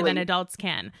lot better than adults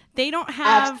can. They don't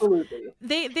have,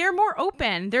 they're more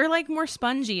open. They're like more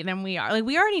spongy than we are. Like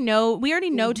we already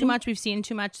know too much. We've seen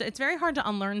too much. It's very hard to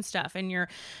unlearn stuff in your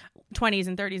 20s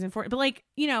and 30s and 40s. But like,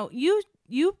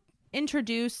 you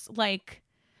introduce like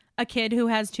a kid who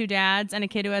has two dads and a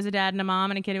kid who has a dad and a mom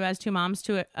and a kid who has two moms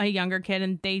to a younger kid,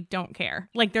 and they don't care.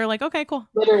 Like they're like, okay, cool.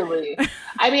 Literally.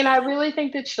 I mean, I really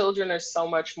think that children are so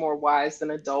much more wise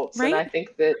than adults. Right? And I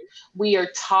think that we are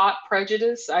taught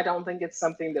prejudice. I don't think it's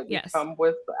something that we come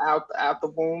with out the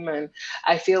womb. And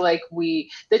I feel like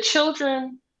the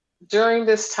children during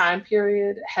this time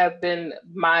period have been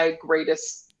my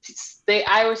greatest.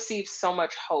 I receive so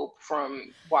much hope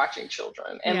from watching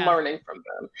children and learning from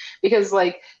them, because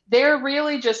like they're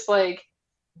really just like,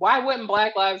 why wouldn't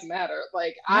Black Lives Matter?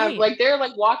 Like I'm like, they're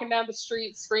like walking down the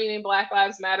street screaming Black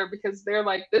Lives Matter because they're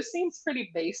like, this seems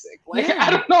pretty basic. Like I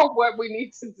don't know what we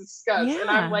need to discuss. And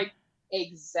I'm like,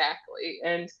 exactly.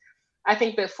 And I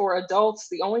think that for adults,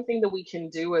 the only thing that we can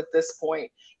do at this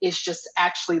point is just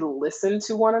actually listen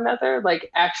to one another,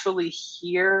 like actually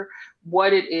hear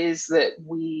what it is that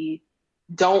we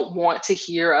don't want to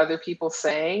hear other people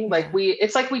saying. Like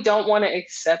it's like we don't want to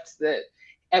accept that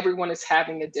everyone is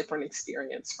having a different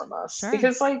experience from us.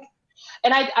 Because like,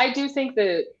 and I do think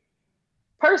that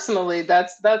personally,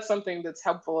 that's something that's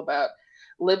helpful about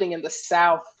living in the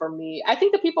South for me. I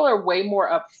think that people are way more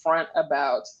upfront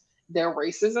about their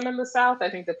racism in the South. I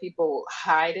think that people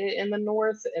hide it in the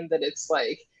North, and that it's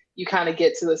like you kind of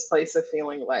get to this place of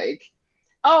feeling like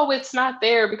oh, it's not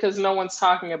there because no one's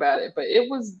talking about it, but it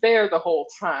was there the whole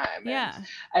time. And Yeah.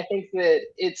 I think that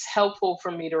it's helpful for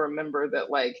me to remember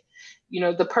that, like,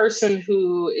 the person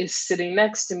who is sitting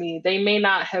next to me, they may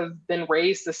not have been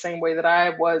raised the same way that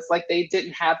I was. Like, they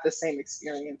didn't have the same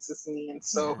experience as me. And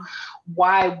so Yeah.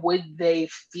 why would they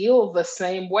feel the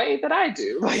same way that I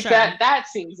do? Like, Sure. that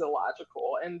seems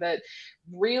illogical. And that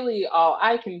really all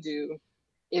I can do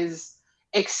is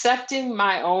accepting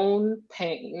my own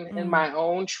pain and my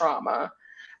own trauma.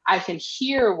 I can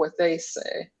hear what they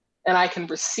say and I can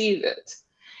receive it.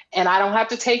 And I don't have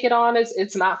to take it on as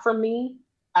it's not for me.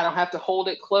 I don't have to hold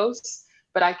it close,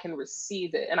 but I can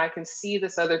receive it. And I can see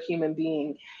this other human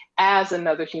being as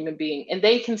another human being, and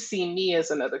they can see me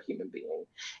as another human being.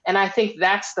 And I think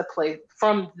that's the place.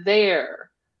 From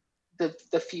there,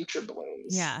 the future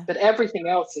blooms. Yeah. But everything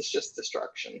else is just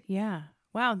destruction. Yeah.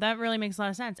 Wow, that really makes a lot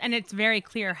of sense. And it's very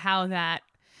clear how that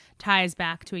ties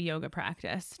back to a yoga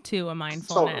practice, to a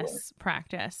mindfulness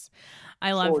practice.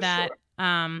 I love that. Sure.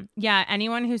 Yeah,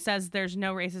 anyone who says there's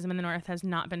no racism in the North has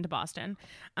not been to Boston.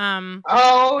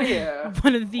 Oh, yeah.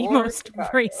 One of the most Chicago.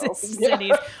 racist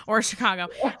cities, or Chicago,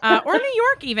 or New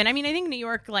York even. I mean, I think New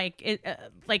York,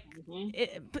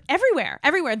 everywhere.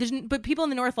 But people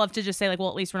in the North love to just say, like, well,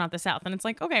 at least we're not the South. And it's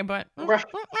like, okay, but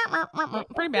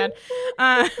pretty bad.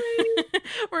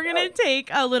 We're going to take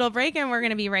a little break and we're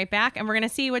going to be right back. And we're going to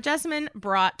see what Jessamine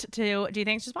brought to Do You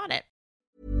Think Just Bought It?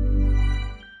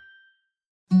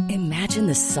 Imagine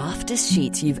the softest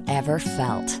sheets you've ever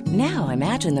felt. Now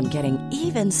imagine them getting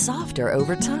even softer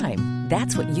over time.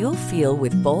 That's what you'll feel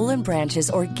with Boll & Branch's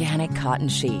organic cotton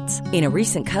sheets. In a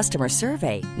recent customer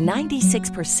survey,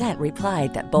 96%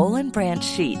 replied that Boll & Branch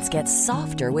sheets get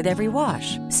softer with every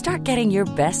wash. Start getting your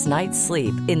best night's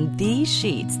sleep in these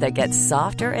sheets that get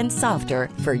softer and softer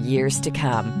for years to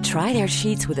come. Try their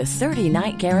sheets with a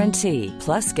 30-night guarantee.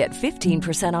 Plus, get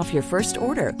 15% off your first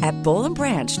order at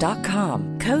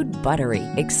bollandbranch.com. Code BUTTERY.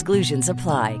 Exclusions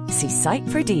apply. See site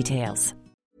for details.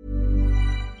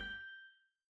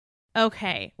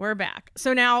 Okay, we're back.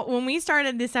 So now when we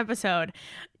started this episode,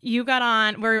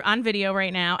 we're on video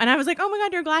right now, and I was like, oh my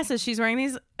God, your glasses. She's wearing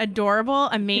these adorable,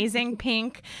 amazing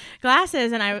pink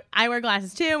glasses, and I wear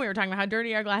glasses too. We were talking about how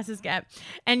dirty our glasses get.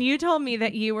 And you told me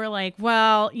that you were like,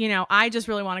 well, I just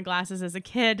really wanted glasses as a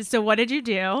kid. So what did you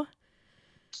do?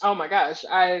 Oh my gosh,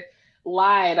 I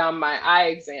lied on my eye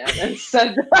exam and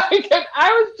said that I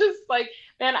was just like,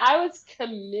 man, I was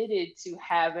committed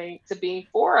to being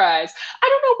four eyes. I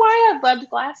don't know why I loved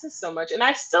glasses so much, and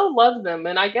I still love them.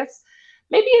 And I guess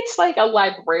maybe it's like a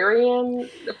librarian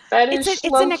fetish. It's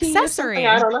an accessory.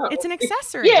 I don't know. It's an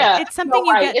accessory. Yeah, it's something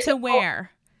you get to wear.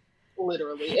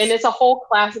 Literally. And it's a whole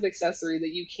class of accessory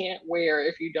that you can't wear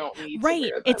if you don't need to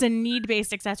wear them. It's a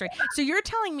need-based accessory. So you're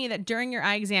telling me that during your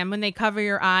eye exam, when they cover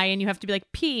your eye and you have to be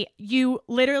like P, you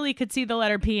literally could see the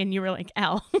letter P and you were like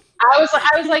L. I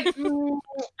was like,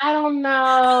 I don't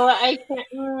know. I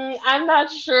can't, I'm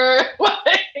not sure.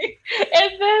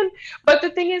 And then, but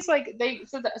the thing is, like,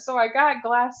 so I got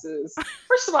glasses.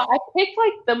 First of all, I picked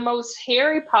like the most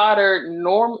Harry Potter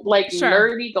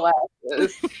nerdy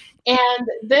glasses. And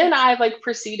then I like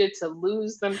proceeded to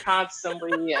lose them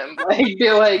constantly and like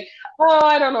be like, oh,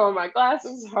 I don't know where my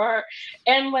glasses are.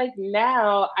 And like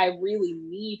now I really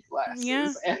need glasses.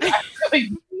 Yeah. And I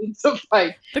really need to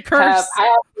like the curse.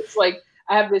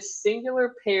 I have this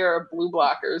singular pair of blue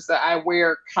blockers that I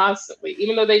wear constantly,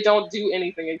 even though they don't do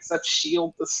anything except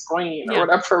shield the screen or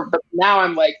whatever. But now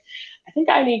I'm like, I think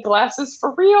I need glasses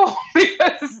for real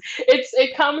because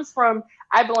it comes from,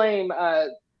 I blame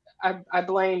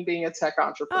being a tech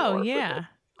entrepreneur. Oh yeah.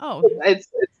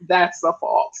 That's the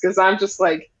fault because I'm just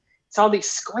like, it's all these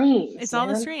screens. It's all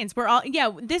the screens.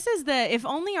 This is if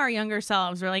only our younger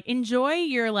selves were like, enjoy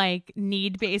your like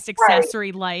need-based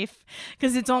accessory life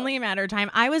because it's only a matter of time.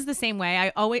 I was the same way.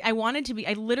 I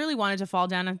literally wanted to fall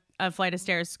down a flight of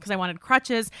stairs because I wanted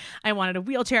crutches. I wanted a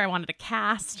wheelchair. I wanted a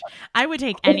cast. I would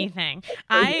take anything.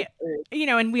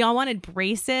 And we all wanted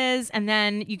braces, and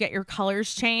then you get your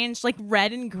colors changed, like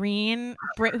red and green.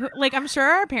 Like I'm sure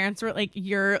our parents were like,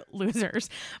 you're losers,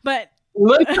 but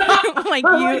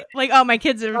oh, my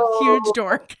kid's a huge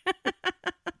dork.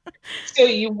 So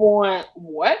you want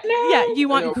what now? Yeah, you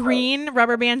want green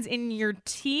rubber bands in your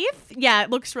teeth? Yeah,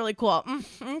 it looks really cool.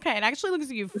 Okay, it actually looks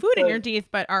like you have food in your teeth,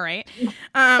 but all right.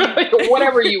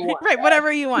 Whatever you want. Right,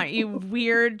 whatever you want, you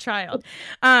weird child.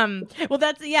 Well,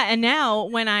 and now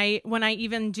when I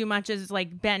even do much as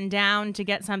like bend down to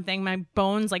get something, my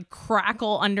bones like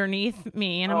crackle underneath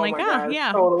me, and I'm like, God,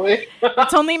 yeah. Totally.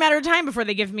 It's only a matter of time before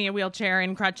they give me a wheelchair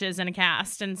and crutches and a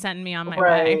cast and send me on my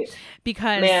way.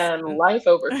 Because man, life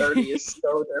over 30 body is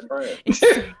so different.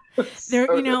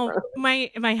 There, you know,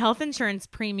 my health insurance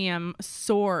premium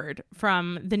soared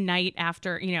from the night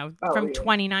after, you know, from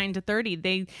 29 to 30.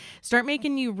 They start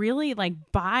making you really like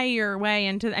buy your way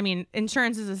into, I mean,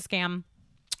 insurance is a scam.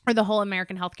 Or the whole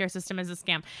American healthcare system is a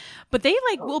scam. But they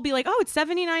like will be like, oh, it's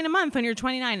 $79 a month when you're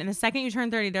 29. And the second you turn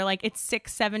 30, they're like, it's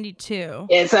 $672.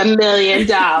 It's $1 million.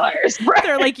 Right?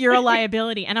 They're like, you're a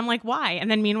liability. And I'm like, why? And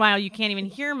then meanwhile, you can't even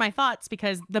hear my thoughts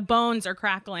because the bones are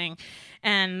crackling.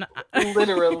 And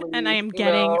literally. And I am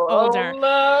getting older. Oh,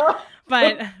 no.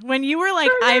 But when you were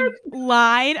like, I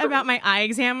lied about my eye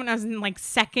exam when I was in like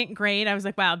second grade, I was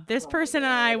like, wow, this person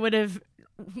and I would have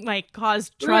like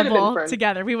caused trouble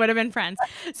together. We would have been friends.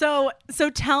 So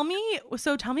tell me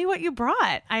what you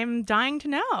brought. I'm dying to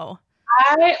know.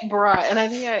 I brought, and I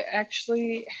think I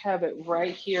actually have it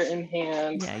right here in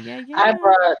hand. Yeah. I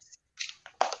brought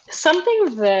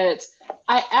something that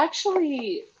I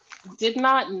actually did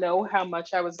not know how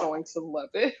much I was going to love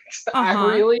it.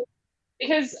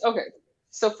 Because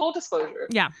so full disclosure.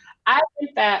 Yeah. I've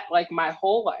been fat like my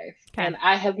whole life, and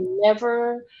I have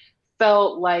never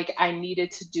felt like I needed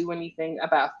to do anything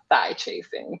about thigh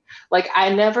chafing. Like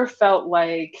I never felt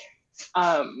like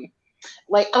I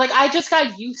just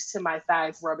got used to my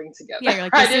thighs rubbing together. Yeah, you're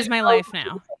like, this is my life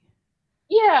now.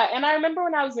 Yeah, and I remember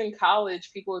when I was in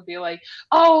college, people would be like,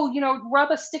 oh, you know,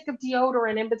 rub a stick of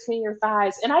deodorant in between your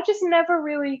thighs. And I just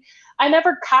I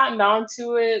never cottoned on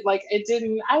to it. Like I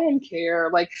didn't care.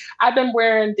 Like I've been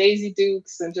wearing Daisy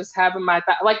Dukes and just having my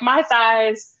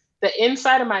thighs, the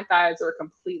inside of my thighs are a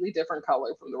completely different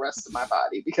color from the rest of my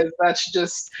body because I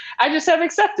just have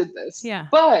accepted this. Yeah.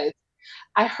 But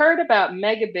I heard about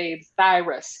Megababe Thigh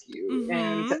Rescue,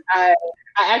 and I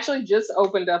actually just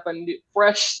opened up a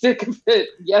fresh stick of it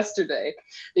yesterday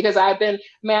because I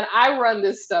run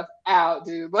this stuff out,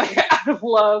 dude. Like I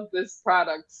love this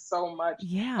product so much.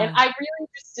 Yeah. And I really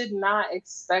just did not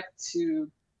expect to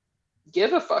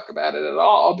give a fuck about it at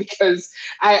all because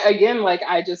I'd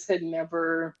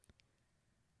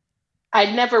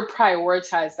never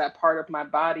prioritized that part of my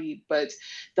body, but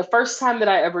the first time that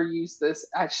I ever used this,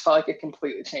 I just felt like it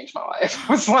completely changed my life.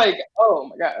 I was like, oh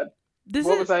my God,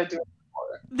 what was I doing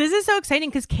before? This is so exciting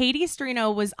because Katie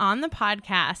Strino was on the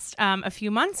podcast a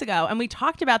few months ago and we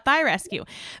talked about Thigh Rescue.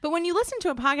 But when you listen to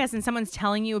a podcast and someone's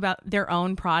telling you about their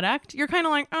own product, you're kind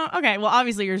of like, oh, okay, well,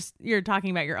 obviously you're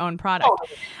talking about your own product. Oh.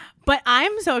 But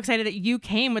I'm so excited that you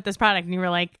came with this product and you were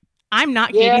like, I'm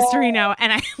not Katie Strino,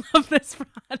 and I love this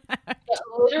product.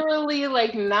 Literally,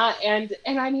 like not, and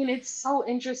I mean, it's so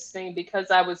interesting because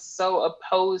I was so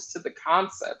opposed to the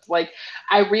concept. Like,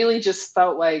 I really just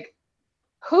felt like,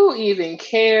 who even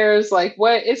cares? Like,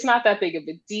 what? It's not that big of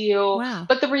a deal. Wow.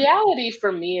 But the reality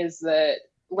for me is that,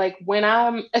 like,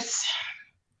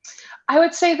 I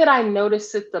would say that I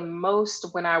notice it the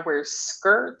most when I wear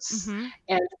skirts and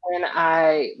when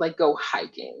I like go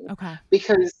hiking. Okay.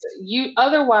 Because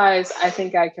otherwise I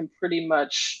think I can pretty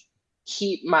much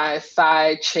keep my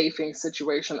thigh chafing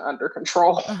situation under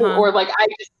control or like I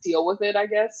just deal with it, I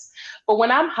guess. But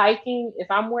when I'm hiking, if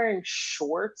I'm wearing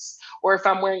shorts or if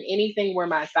I'm wearing anything where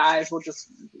my thighs will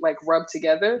just like rub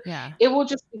together, it will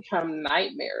just become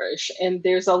nightmarish. And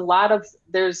there's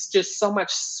just so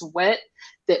much sweat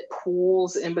that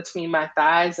pools in between my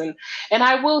thighs. And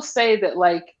I will say that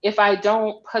like, if I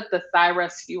don't put the Thigh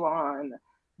Rescue on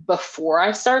before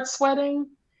I start sweating,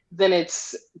 then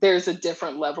there's a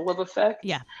different level of effect.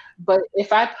 Yeah. But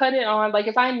if I put it on, like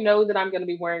if I know that I'm going to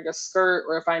be wearing a skirt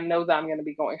or if I know that I'm going to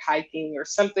be going hiking or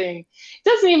something, it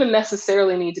doesn't even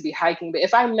necessarily need to be hiking, but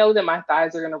if I know that my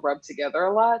thighs are going to rub together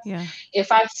a lot, if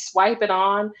I swipe it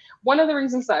on, one of the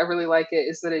reasons that I really like it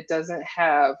is that it doesn't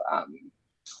have,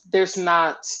 there's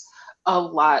not a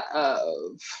lot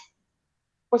of,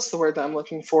 what's the word that I'm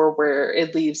looking for, where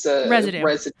it leaves a residue.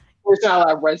 There's not a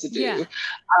lot of residue. Yeah.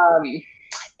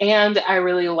 And I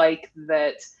really like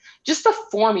that just the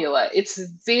formula, it's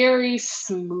very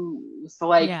smooth.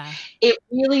 Like it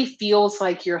really feels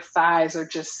like your thighs are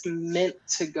just meant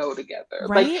to go together.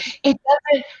 Right? Like it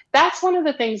doesn't, that's one of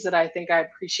the things that I think I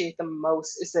appreciate the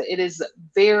most is that it is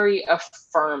very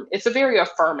it's a very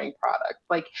affirming product.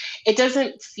 Like it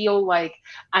doesn't feel like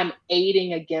I'm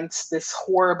aiding against this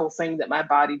horrible thing that my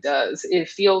body does. It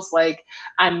feels like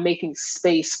I'm making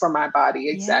space for my body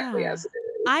exactly as it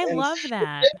is. I love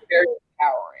that. It's very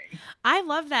empowering. I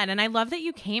love that. And I love that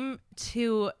you came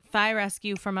to Thigh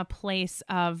Rescue from a place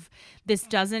of this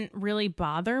doesn't really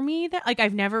bother me. That like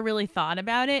I've never really thought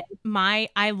about it.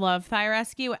 I love Thigh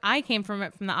Rescue. I came from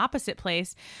it from the opposite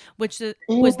place, which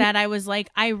was that I was like,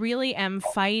 I really am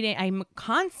fighting. I'm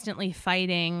constantly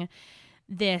fighting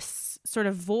this sort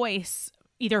of voice,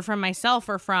 either from myself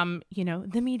or from,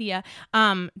 the media,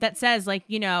 that says like,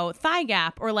 thigh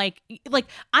gap, or like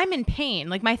I'm in pain,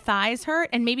 like my thighs hurt.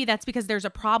 And maybe that's because there's a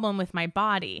problem with my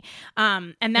body.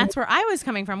 And that's where I was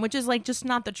coming from, which is like just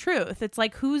not the truth. It's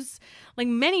like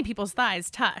many people's thighs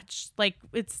touch, like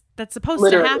that's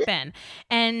supposed to happen.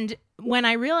 And when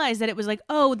I realized that it was like,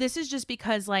 oh, this is just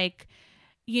because like,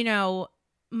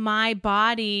 my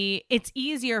body, it's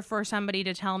easier for somebody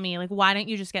to tell me like, why don't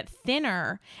you just get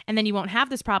thinner and then you won't have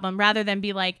this problem, rather than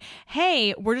be like,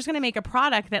 hey, we're just going to make a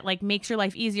product that like makes your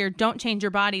life easier. Don't change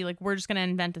your body. Like, we're just going to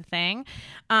invent a thing.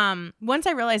 Once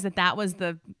I realized that was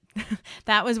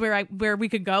that was where we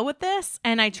could go with this.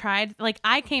 And I tried, like,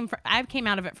 I came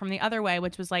out of it from the other way,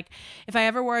 which was like, if I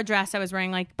ever wore a dress, I was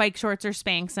wearing like bike shorts or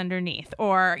Spanx underneath,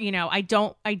 or, I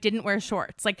didn't wear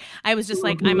shorts. Like, I was just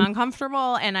like, I'm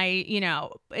uncomfortable. And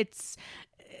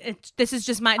this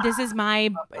is my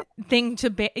thing to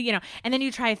be, and then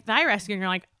you try Thigh Rescue and you're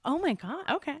like, oh my God.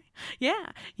 Okay.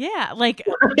 Yeah. Like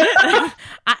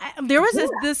there was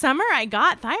this summer I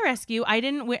got Thigh Rescue. I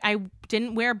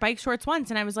didn't wear bike shorts once.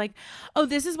 And I was like, oh,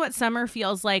 this is what summer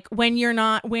feels like when you're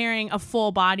not wearing a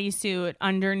full bodysuit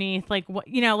underneath. Like, what,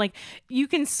 like you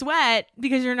can sweat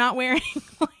because you're not wearing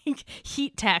like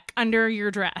heat tech under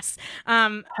your dress.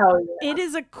 Hell yeah. It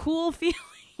is a cool feeling.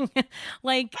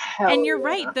 Like, Hell and you're yeah.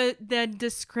 right. The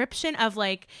description of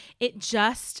like, it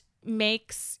just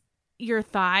makes your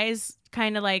thighs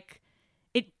kind of like,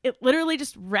 it literally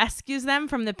just rescues them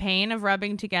from the pain of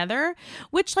rubbing together,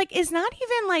 which like is not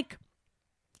even like,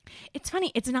 it's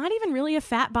funny. It's not even really a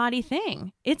fat body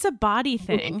thing. It's a body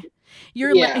thing.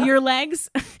 Your legs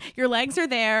are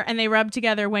there and they rub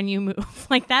together when you move.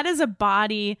 Like, that is a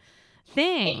body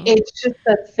thing. It's just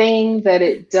a thing that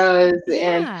it does.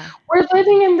 And we're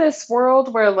living in this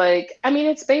world where like, I mean,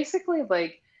 it's basically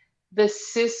like the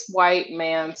cis white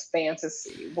man's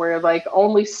fantasy where like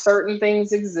only certain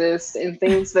things exist and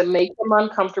things that make them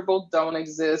uncomfortable don't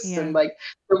exist. And like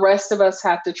the rest of us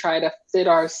have to try to fit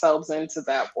ourselves into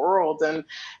that world. And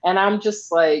I'm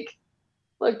just like,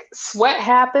 look, sweat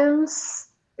happens.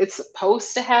 It's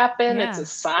supposed to happen. It's a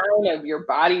sign of your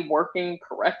body working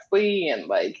correctly. And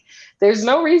like, there's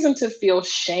no reason to feel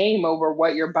shame over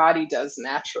what your body does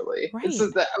naturally. Right.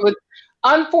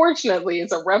 Unfortunately,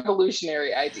 it's a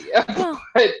revolutionary idea. Well,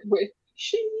 but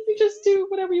you just do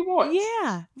whatever you want.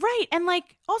 Yeah, right. And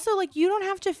like, also like, you don't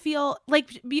have to feel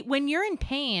like when you're in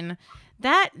pain,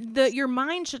 your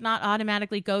mind should not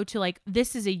automatically go to like,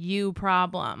 this is a you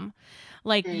problem.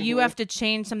 Like, you have to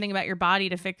change something about your body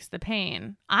to fix the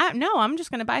pain. I'm just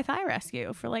going to buy Thigh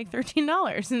Rescue for like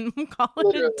 $13 and call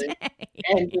it a day.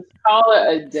 And just call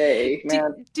it a day,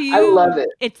 man. I love it.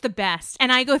 It's the best.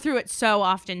 And I go through it so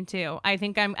often too. I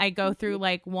think I go through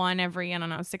like one every,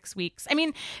 6 weeks. I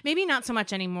mean, maybe not so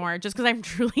much anymore just because I'm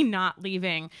truly not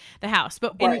leaving the house.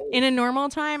 But in a normal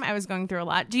time, I was going through a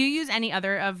lot. Do you use any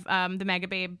other of the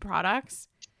Megababe products?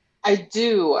 I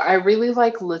do. I really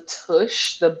like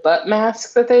Latouche, the butt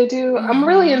mask that they do. I'm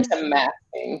really into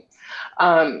masking.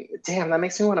 Damn, that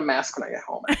makes me want to mask when I get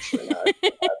home, actually.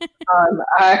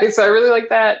 So I really like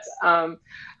that.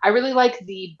 I really like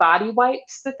the body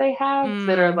wipes that they have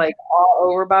that are like all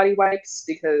over body wipes,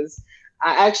 because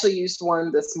I actually used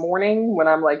one this morning when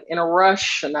I'm like in a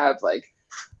rush and I've like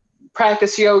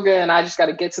practiced yoga and I just got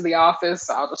to get to the office.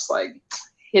 I'll just like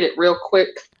hit it real quick.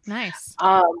 Nice.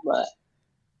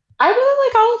 I really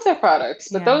like all of their products,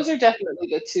 but those are definitely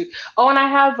the two. Oh, and I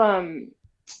have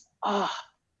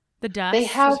the dust. They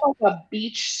have like a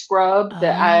beach scrub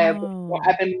that I've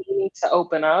been meaning to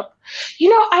open up.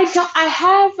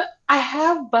 I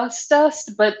have bust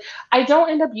dust, but I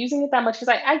don't end up using it that much because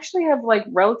I actually have like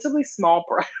relatively small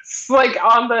breasts. Like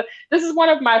this is one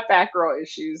of my fat girl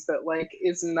issues that like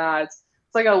is not.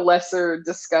 It's like a lesser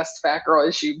discussed fat girl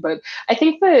issue, but I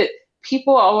think that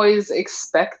people always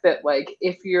expect that, like,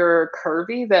 if you're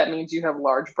curvy, that means you have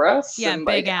large breasts. Yeah, and,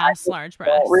 big like, ass, large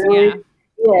breasts. Really,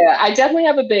 yeah, I definitely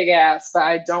have a big ass, but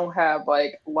I don't have,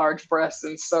 like, large breasts.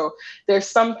 And so there's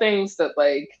some things that,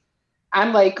 like,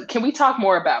 I'm like, can we talk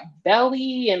more about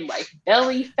belly and, like,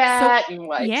 belly fat and,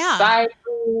 like, side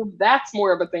boob? That's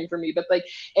more of a thing for me. But, like,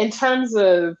 in terms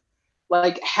of,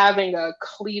 like, having a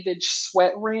cleavage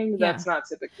sweat ring, that's not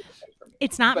typically the thing for me.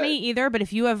 It's not me either, but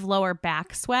if you have lower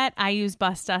back sweat, I use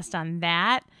Bust Dust on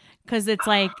that, because it's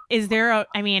like,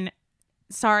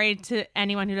 sorry to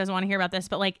anyone who doesn't want to hear about this,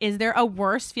 but like, is there a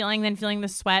worse feeling than feeling the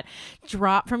sweat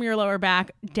drop from your lower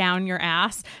back down your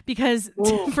ass? Because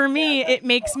for me, it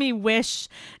makes me wish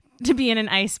to be in an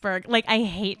iceberg. Like, I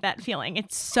hate that feeling.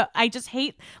 I just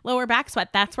hate lower back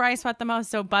sweat. That's where I sweat the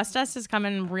most. So Bust Dust has come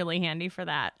in really handy for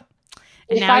that.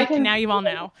 And now you all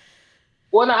know.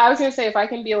 Well, no, I was gonna say if I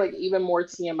can be like even more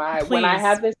TMI, when I Please.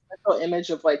 have this mental image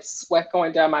of like sweat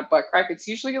going down my butt crack, it's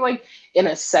usually like in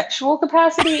a sexual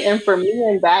capacity. And for me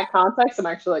in that context, I'm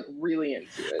actually like really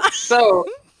into it. So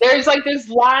there's like this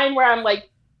line where I'm like,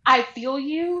 I feel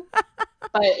you,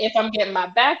 but if I'm getting my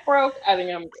back broke, I think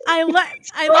I'm good. I love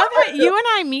how you and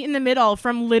I meet in the middle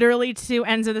from literally two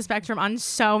ends of the spectrum on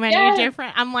so many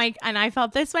different. I'm like, and I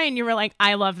felt this way, and you were like,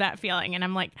 I love that feeling, and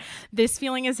I'm like, this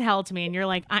feeling is hell to me, and you're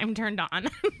like, I'm turned on.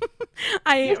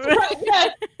 Yes.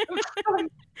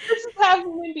 This is how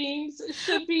human beings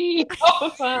should be all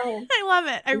the time. I love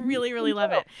it. I really, really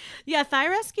love it. Yeah, Thigh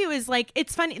Rescue is like,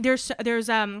 it's funny. There's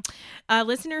a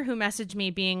listener who messaged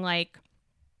me being like,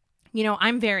 you know,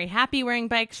 I'm very happy wearing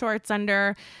bike shorts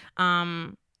under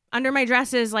my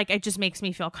dresses. Like, it just makes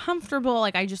me feel comfortable.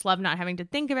 Like, I just love not having to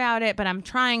think about it, but I'm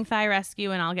trying Thigh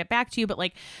Rescue and I'll get back to you. But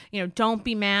like, you know, don't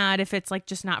be mad if it's like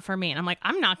just not for me. And I'm like,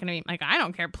 I'm not going to be like, I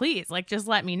don't care. Please. Like, just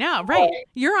let me know. Right.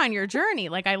 You're on your journey.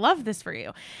 Like, I love this for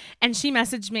you. And she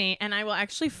messaged me, and I will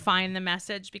actually find the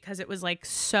message because it was like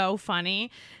so funny.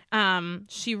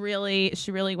 She really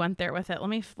went there with it. Let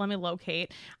me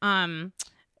locate.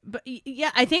 But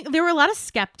yeah, I think there were a lot of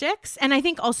skeptics. And I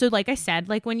think also, like I said,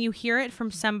 like when you hear it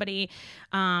from somebody,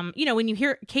 you know, when you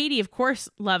hear Katie, of course,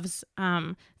 loves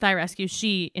Thigh Rescue.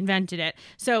 She invented it.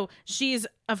 So she's,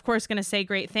 of course, going to say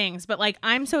great things. But like,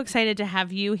 I'm so excited to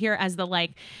have you here as the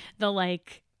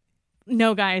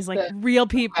no, guys, like real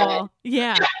people.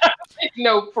 Yeah.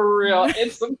 No, for real.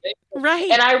 It's amazing.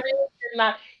 Right. And I really did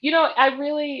not, you know,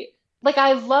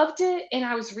 I loved it and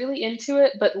I was really into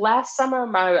it. But last summer,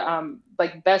 my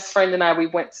like best friend and I, we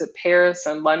went to Paris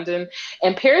and London,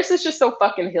 and Paris is just so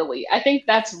fucking hilly. I think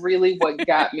that's really what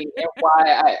got me and why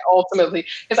I ultimately,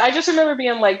 because I just remember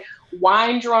being like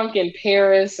wine drunk in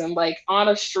Paris and like on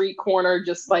a street corner,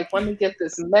 just like, let me get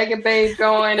this mega babe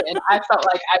going. And I felt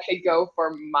like I could go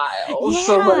for miles. Yeah.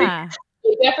 So like,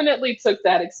 it definitely took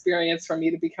that experience for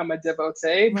me to become a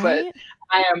devotee, right? But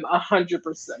I am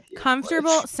 100% here.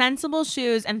 Comfortable, sensible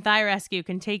shoes and Thigh Rescue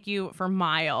can take you for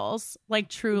miles, like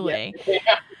truly. Yeah,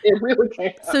 it really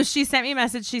can. So she sent me a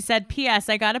message. She said, P.S.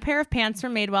 I got a pair of pants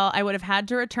from Madewell. I would have had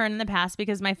to return in the past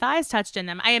because my thighs touched in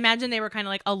them. I imagine they were kind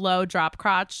of like a low drop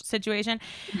crotch situation.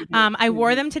 I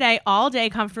wore them today all day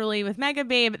comfortably with Mega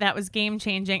Babe. That was game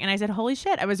changing. And I said, holy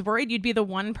shit, I was worried you'd be the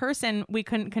one person we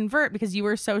couldn't convert because you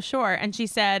were so short. And she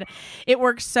said, it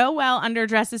works so well under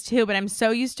dresses too, but I'm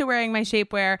so used to wearing my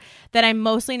shapewear that I'm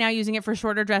mostly now using it for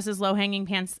shorter dresses, low hanging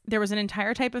pants. There was an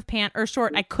entire type of pant or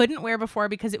short I couldn't wear before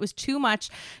because it was too much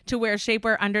to wear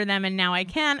shapewear under them, and now I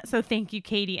can. So thank you,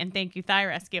 Katie, and thank you, Thigh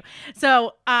Rescue.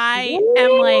 So I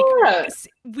am like,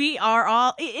 we are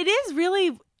all, it is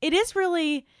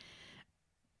really,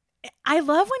 I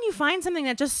love when you find something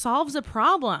that just solves a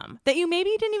problem that you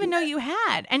maybe didn't even know you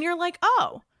had, and you're like,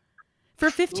 oh, for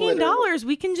 $15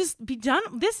 we can just be done.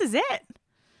 This is it.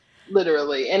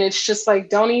 Literally. And it's just like,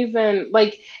 don't even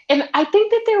like, and I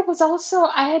think that there was also,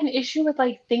 I had an issue with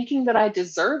like thinking that I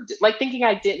deserved it, like thinking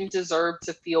I didn't deserve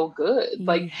to feel good,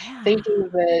 like thinking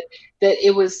that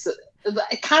it was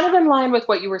kind of in line with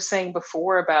what you were saying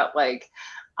before about like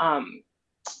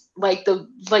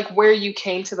where you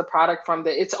came to the product from,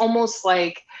 that it's almost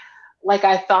like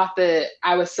I thought that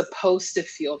I was supposed to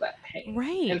feel that pain.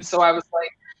 Right. And so I was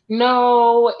like,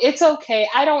 no, it's okay.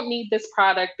 I don't need this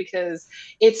product because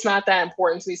it's not that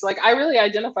important to me. So like, I really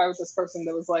identify with this person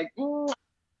that was like,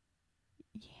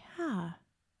 yeah,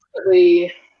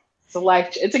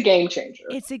 it's a game changer.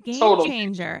 It's a game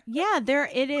changer. Yeah,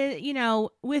 it is, you know,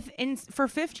 for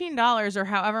 $15 or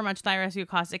however much Thigh Rescue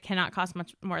costs, it cannot cost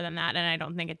much more than that. And I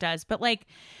don't think it does. But like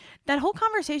that whole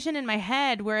conversation in my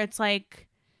head where it's like,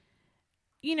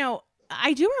 you know,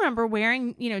 I do remember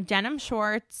wearing, you know, denim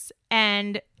shorts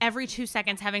and every 2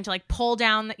 seconds having to like pull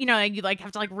down, you know, you like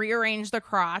have to like rearrange the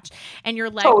crotch and your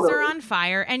legs are on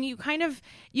fire, and you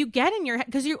get in your head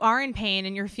because you are in pain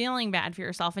and you're feeling bad for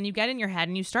yourself, and you get in your head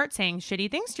and you start saying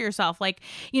shitty things to yourself. Like,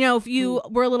 you know, if you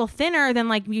were a little thinner, then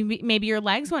like maybe your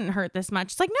legs wouldn't hurt this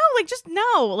much. It's like, no, like just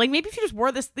no, like maybe if you just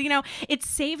wore this, you know, it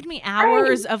saved me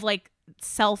hours of like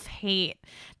self-hate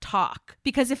talk,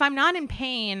 because if I'm not in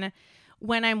pain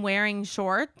when I'm wearing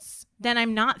shorts, then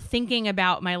I'm not thinking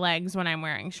about my legs when I'm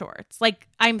wearing shorts. Like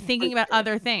I'm thinking about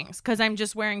other things because I'm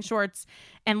just wearing shorts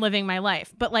and living my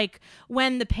life. But like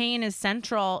when the pain is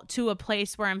central to a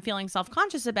place where I'm feeling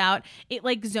self-conscious about it,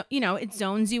 like, you know, it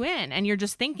zones you in and you're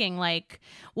just thinking like,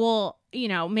 well, you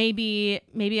know, maybe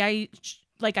I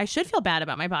should feel bad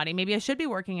about my body. Maybe I should be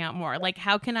working out more. Like,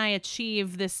 how can I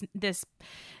achieve this,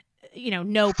 you know,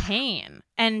 no pain?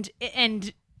 And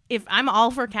if I'm all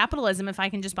for capitalism, if I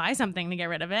can just buy something to get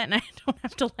rid of it and I don't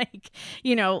have to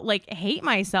hate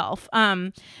myself.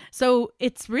 So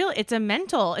it's a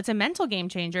mental game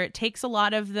changer. It takes a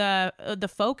lot of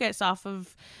the focus off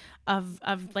of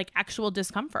like actual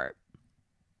discomfort.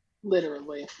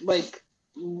 Literally, like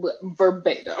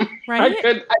verbatim.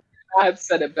 Right. I've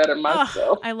said it better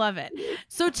myself. I love it.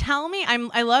 So tell me,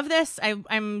 I love this.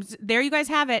 I'm there. You guys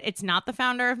have it. It's not the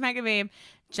founder of Megababe.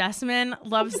 Jessamyn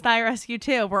loves ThighRescue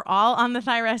too. We're all on the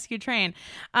ThighRescue train.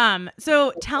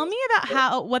 So tell me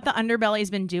about what the Underbelly's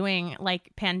been doing,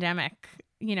 like pandemic.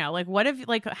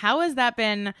 How has that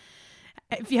been?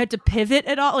 If you had to pivot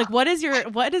at all, like where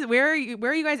are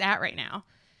you guys at right now?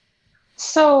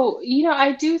 So,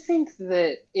 I do think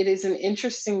that it is an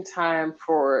interesting time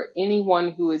for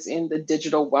anyone who is in the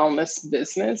digital wellness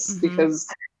business, because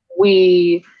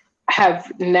we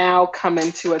have now come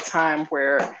into a time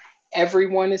where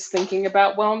everyone is thinking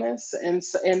about wellness and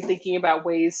thinking about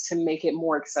ways to make it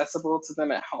more accessible to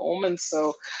them at home. And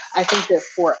so I think that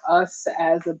for us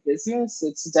as a business,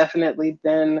 it's definitely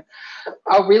been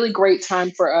a really great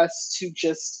time for us to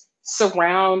just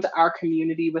surround our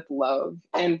community with love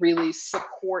and really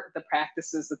support the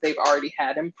practices that they've already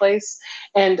had in place.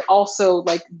 And also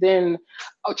then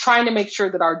trying to make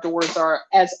sure that our doors are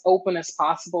as open as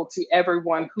possible to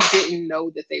everyone who didn't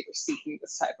know that they were seeking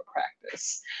this type of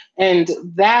practice. And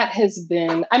that has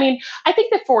been, I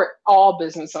think that for all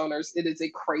business owners, it is a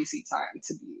crazy time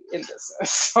to be in business.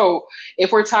 So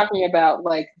if we're talking about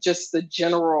just the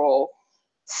general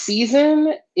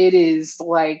season,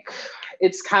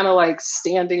 it's kind of like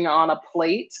standing on a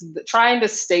plate, trying to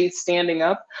stay standing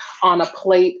up on a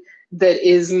plate that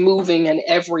is moving in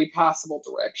every possible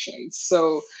direction.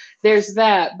 So there's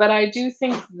that. But I do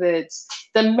think that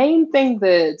the main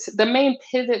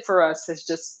pivot for us has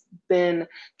just been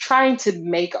trying to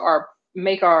make our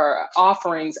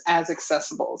offerings as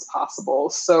accessible as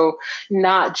possible. So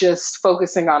not just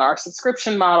focusing on our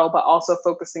subscription model, but also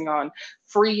focusing on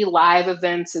free live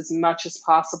events as much as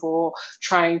possible,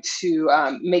 trying to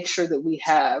make sure that we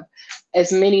have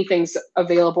as many things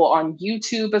available on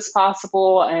YouTube as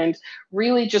possible, and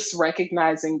really just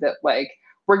recognizing that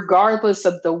regardless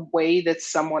of the way that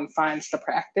someone finds the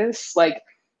practice,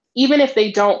 even if they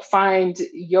don't find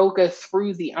yoga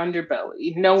through the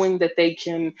Underbelly, knowing that they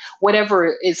can,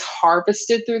 whatever is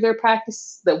harvested through their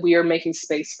practice, that we are making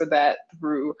space for that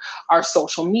through our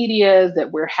social media,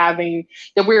 that we're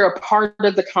a part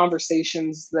of the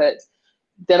conversations that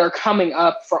are coming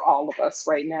up for all of us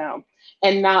right now,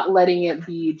 and not letting it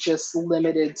be just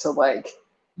limited to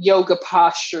yoga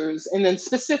postures, and then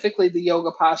specifically the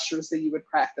yoga postures that you would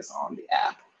practice on the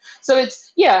app. So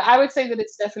I would say that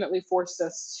it's definitely forced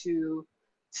us to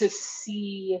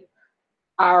see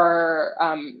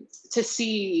the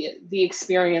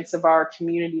experience of our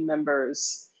community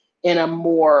members in a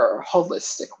more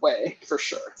holistic way, for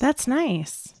sure. That's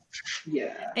nice.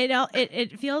 Yeah.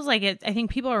 It feels like it. I think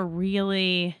people are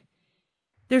really,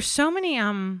 there's so many,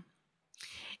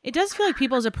 it does feel like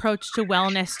people's approach to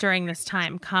wellness during this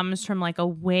time comes from a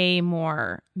way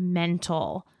more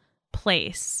mental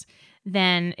place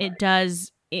than it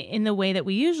does in the way that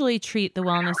we usually treat the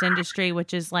wellness industry,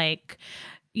 which is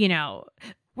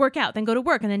work out, then go to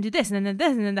work, and then do this, and then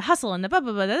this, and then the hustle, and the blah,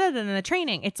 blah, blah, blah, and then the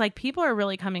training. It's people are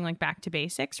really coming back to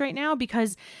basics right now,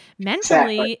 because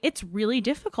mentally it's really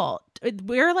difficult.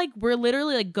 We're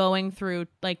literally going through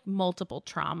multiple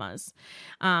traumas.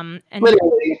 And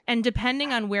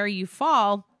depending on where you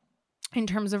fall, in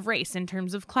terms of race, in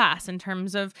terms of class, in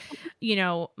terms of,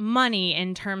 money,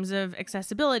 in terms of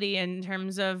accessibility, in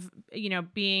terms of,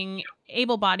 being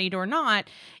able-bodied or not,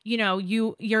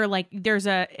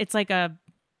 it's like a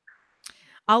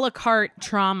la carte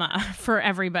trauma for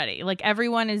everybody.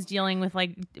 Everyone is dealing with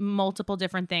multiple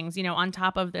different things, on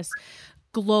top of this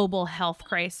global health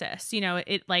crisis.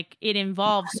 It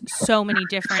involves so many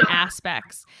different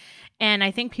aspects. And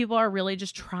I think people are really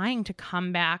just trying to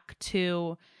come back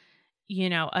to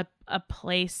a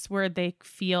place where they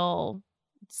feel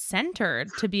centered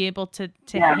to be able to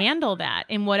handle that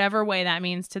in whatever way that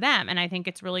means to them. And I think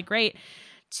it's really great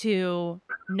to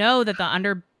know that the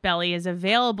Underbelly is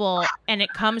available, and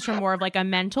it comes from more of a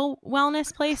mental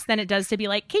wellness place than it does to be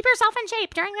keep yourself in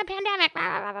shape during the pandemic.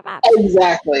 Blah, blah, blah, blah.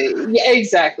 Exactly. Yeah,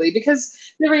 exactly. Because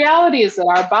the reality is that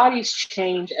our bodies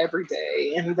change every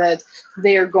day, and that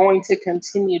they are going to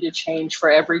continue to change for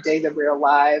every day that we're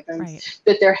alive. And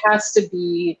that there has to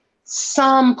be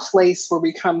some place where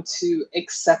we come to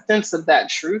acceptance of that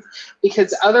truth,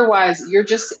 because otherwise you're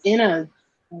just in a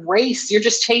race. You're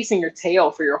just chasing your tail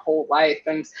for your whole life.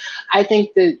 And I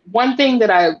think that one thing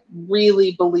that I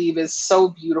really believe is so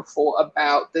beautiful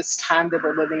about this time that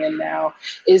we're living in now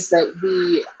is that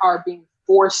we are being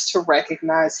forced to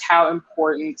recognize how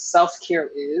important self-care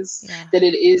is, that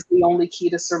it is the only key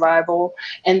to survival,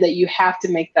 and that you have to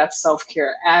make that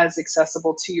self-care as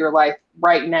accessible to your life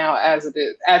right now as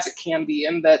it can be,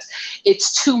 and that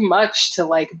it's too much to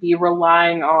like be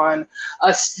relying on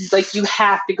us. Like you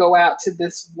have to go out to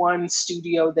this one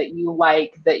studio that you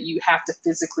like, that you have to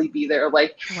physically be there.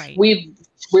 Like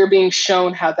we're being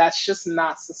shown how that's just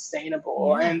not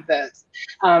sustainable, and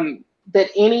that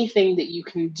anything that you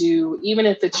can do, even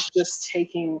if it's just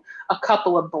taking a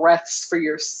couple of breaths for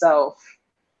yourself,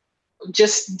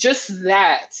 just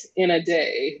that in a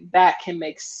day, that can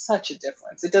make such a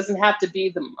difference. It doesn't have to be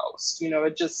the most,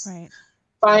 it just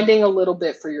finding a little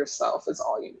bit for yourself is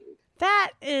all you need.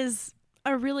 That is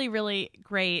a really, really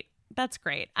great. That's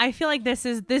great. I feel like this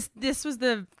was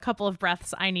the couple of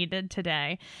breaths I needed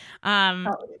today.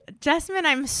 Jessamyn,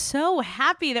 I'm so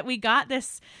happy that we got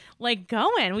this like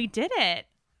going. We did it.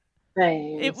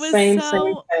 Same, it was same.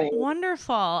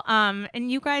 Wonderful.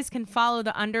 And you guys can follow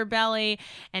the Underbelly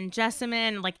and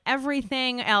Jessamyn, like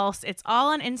everything else. It's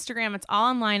all on Instagram. It's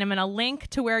all online. I'm going to link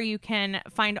to where you can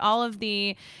find all of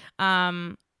the,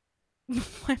 why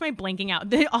am I blanking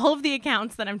out? All of the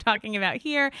accounts that I'm talking about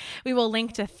here. We will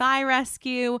link to Thigh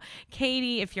Rescue.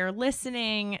 Katie, if you're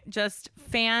listening, just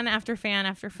fan after fan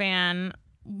after fan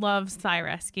loves Thigh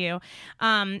Rescue.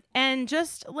 And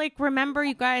just like, remember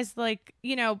you guys, like,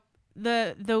 the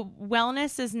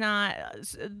wellness is not,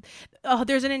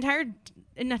 there's an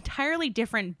entirely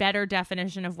different, better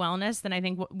definition of wellness than I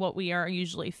think what we are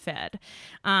usually fed.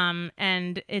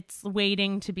 And it's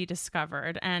waiting to be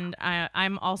discovered. And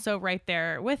I'm also right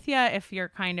there with you if you're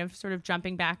kind of sort of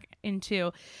jumping back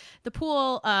into the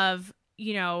pool of,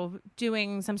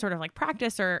 doing some sort of like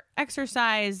practice or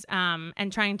exercise,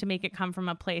 and trying to make it come from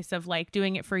a place of like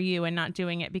doing it for you and not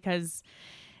doing it because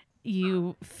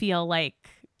you feel like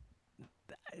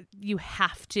you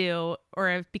have to,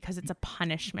 or because it's a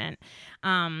punishment.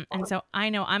 And so I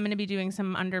know I'm going to be doing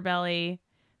some Underbelly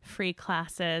free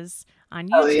classes on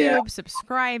YouTube,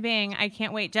 subscribing. I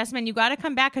can't wait. Jessamyn, you got to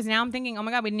come back because now I'm thinking, oh my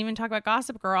God, we didn't even talk about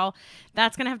Gossip Girl.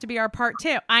 That's going to have to be our part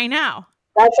 2. I know.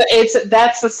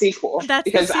 That's the sequel.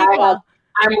 Because the sequel.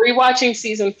 I'm rewatching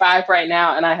season 5 right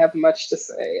now, and I have much to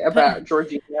say about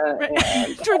Georgina.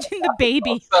 Georgina the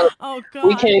baby. So oh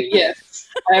God. Yes.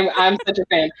 I'm such a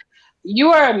fan.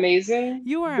 You are amazing.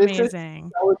 You are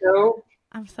amazing. So dope.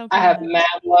 I'm so glad. I have mad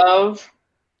love,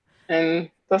 and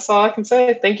that's all I can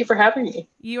say. Thank you for having me.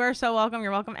 You are so welcome.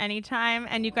 You're welcome anytime.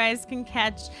 And you guys can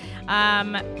catch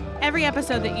every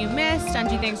episode that you missed on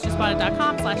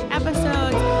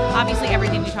gthanksjustboughtit.com/episodes. Obviously,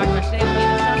 everything we talked about today will be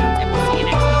in the show notes, and we'll see you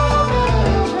next week.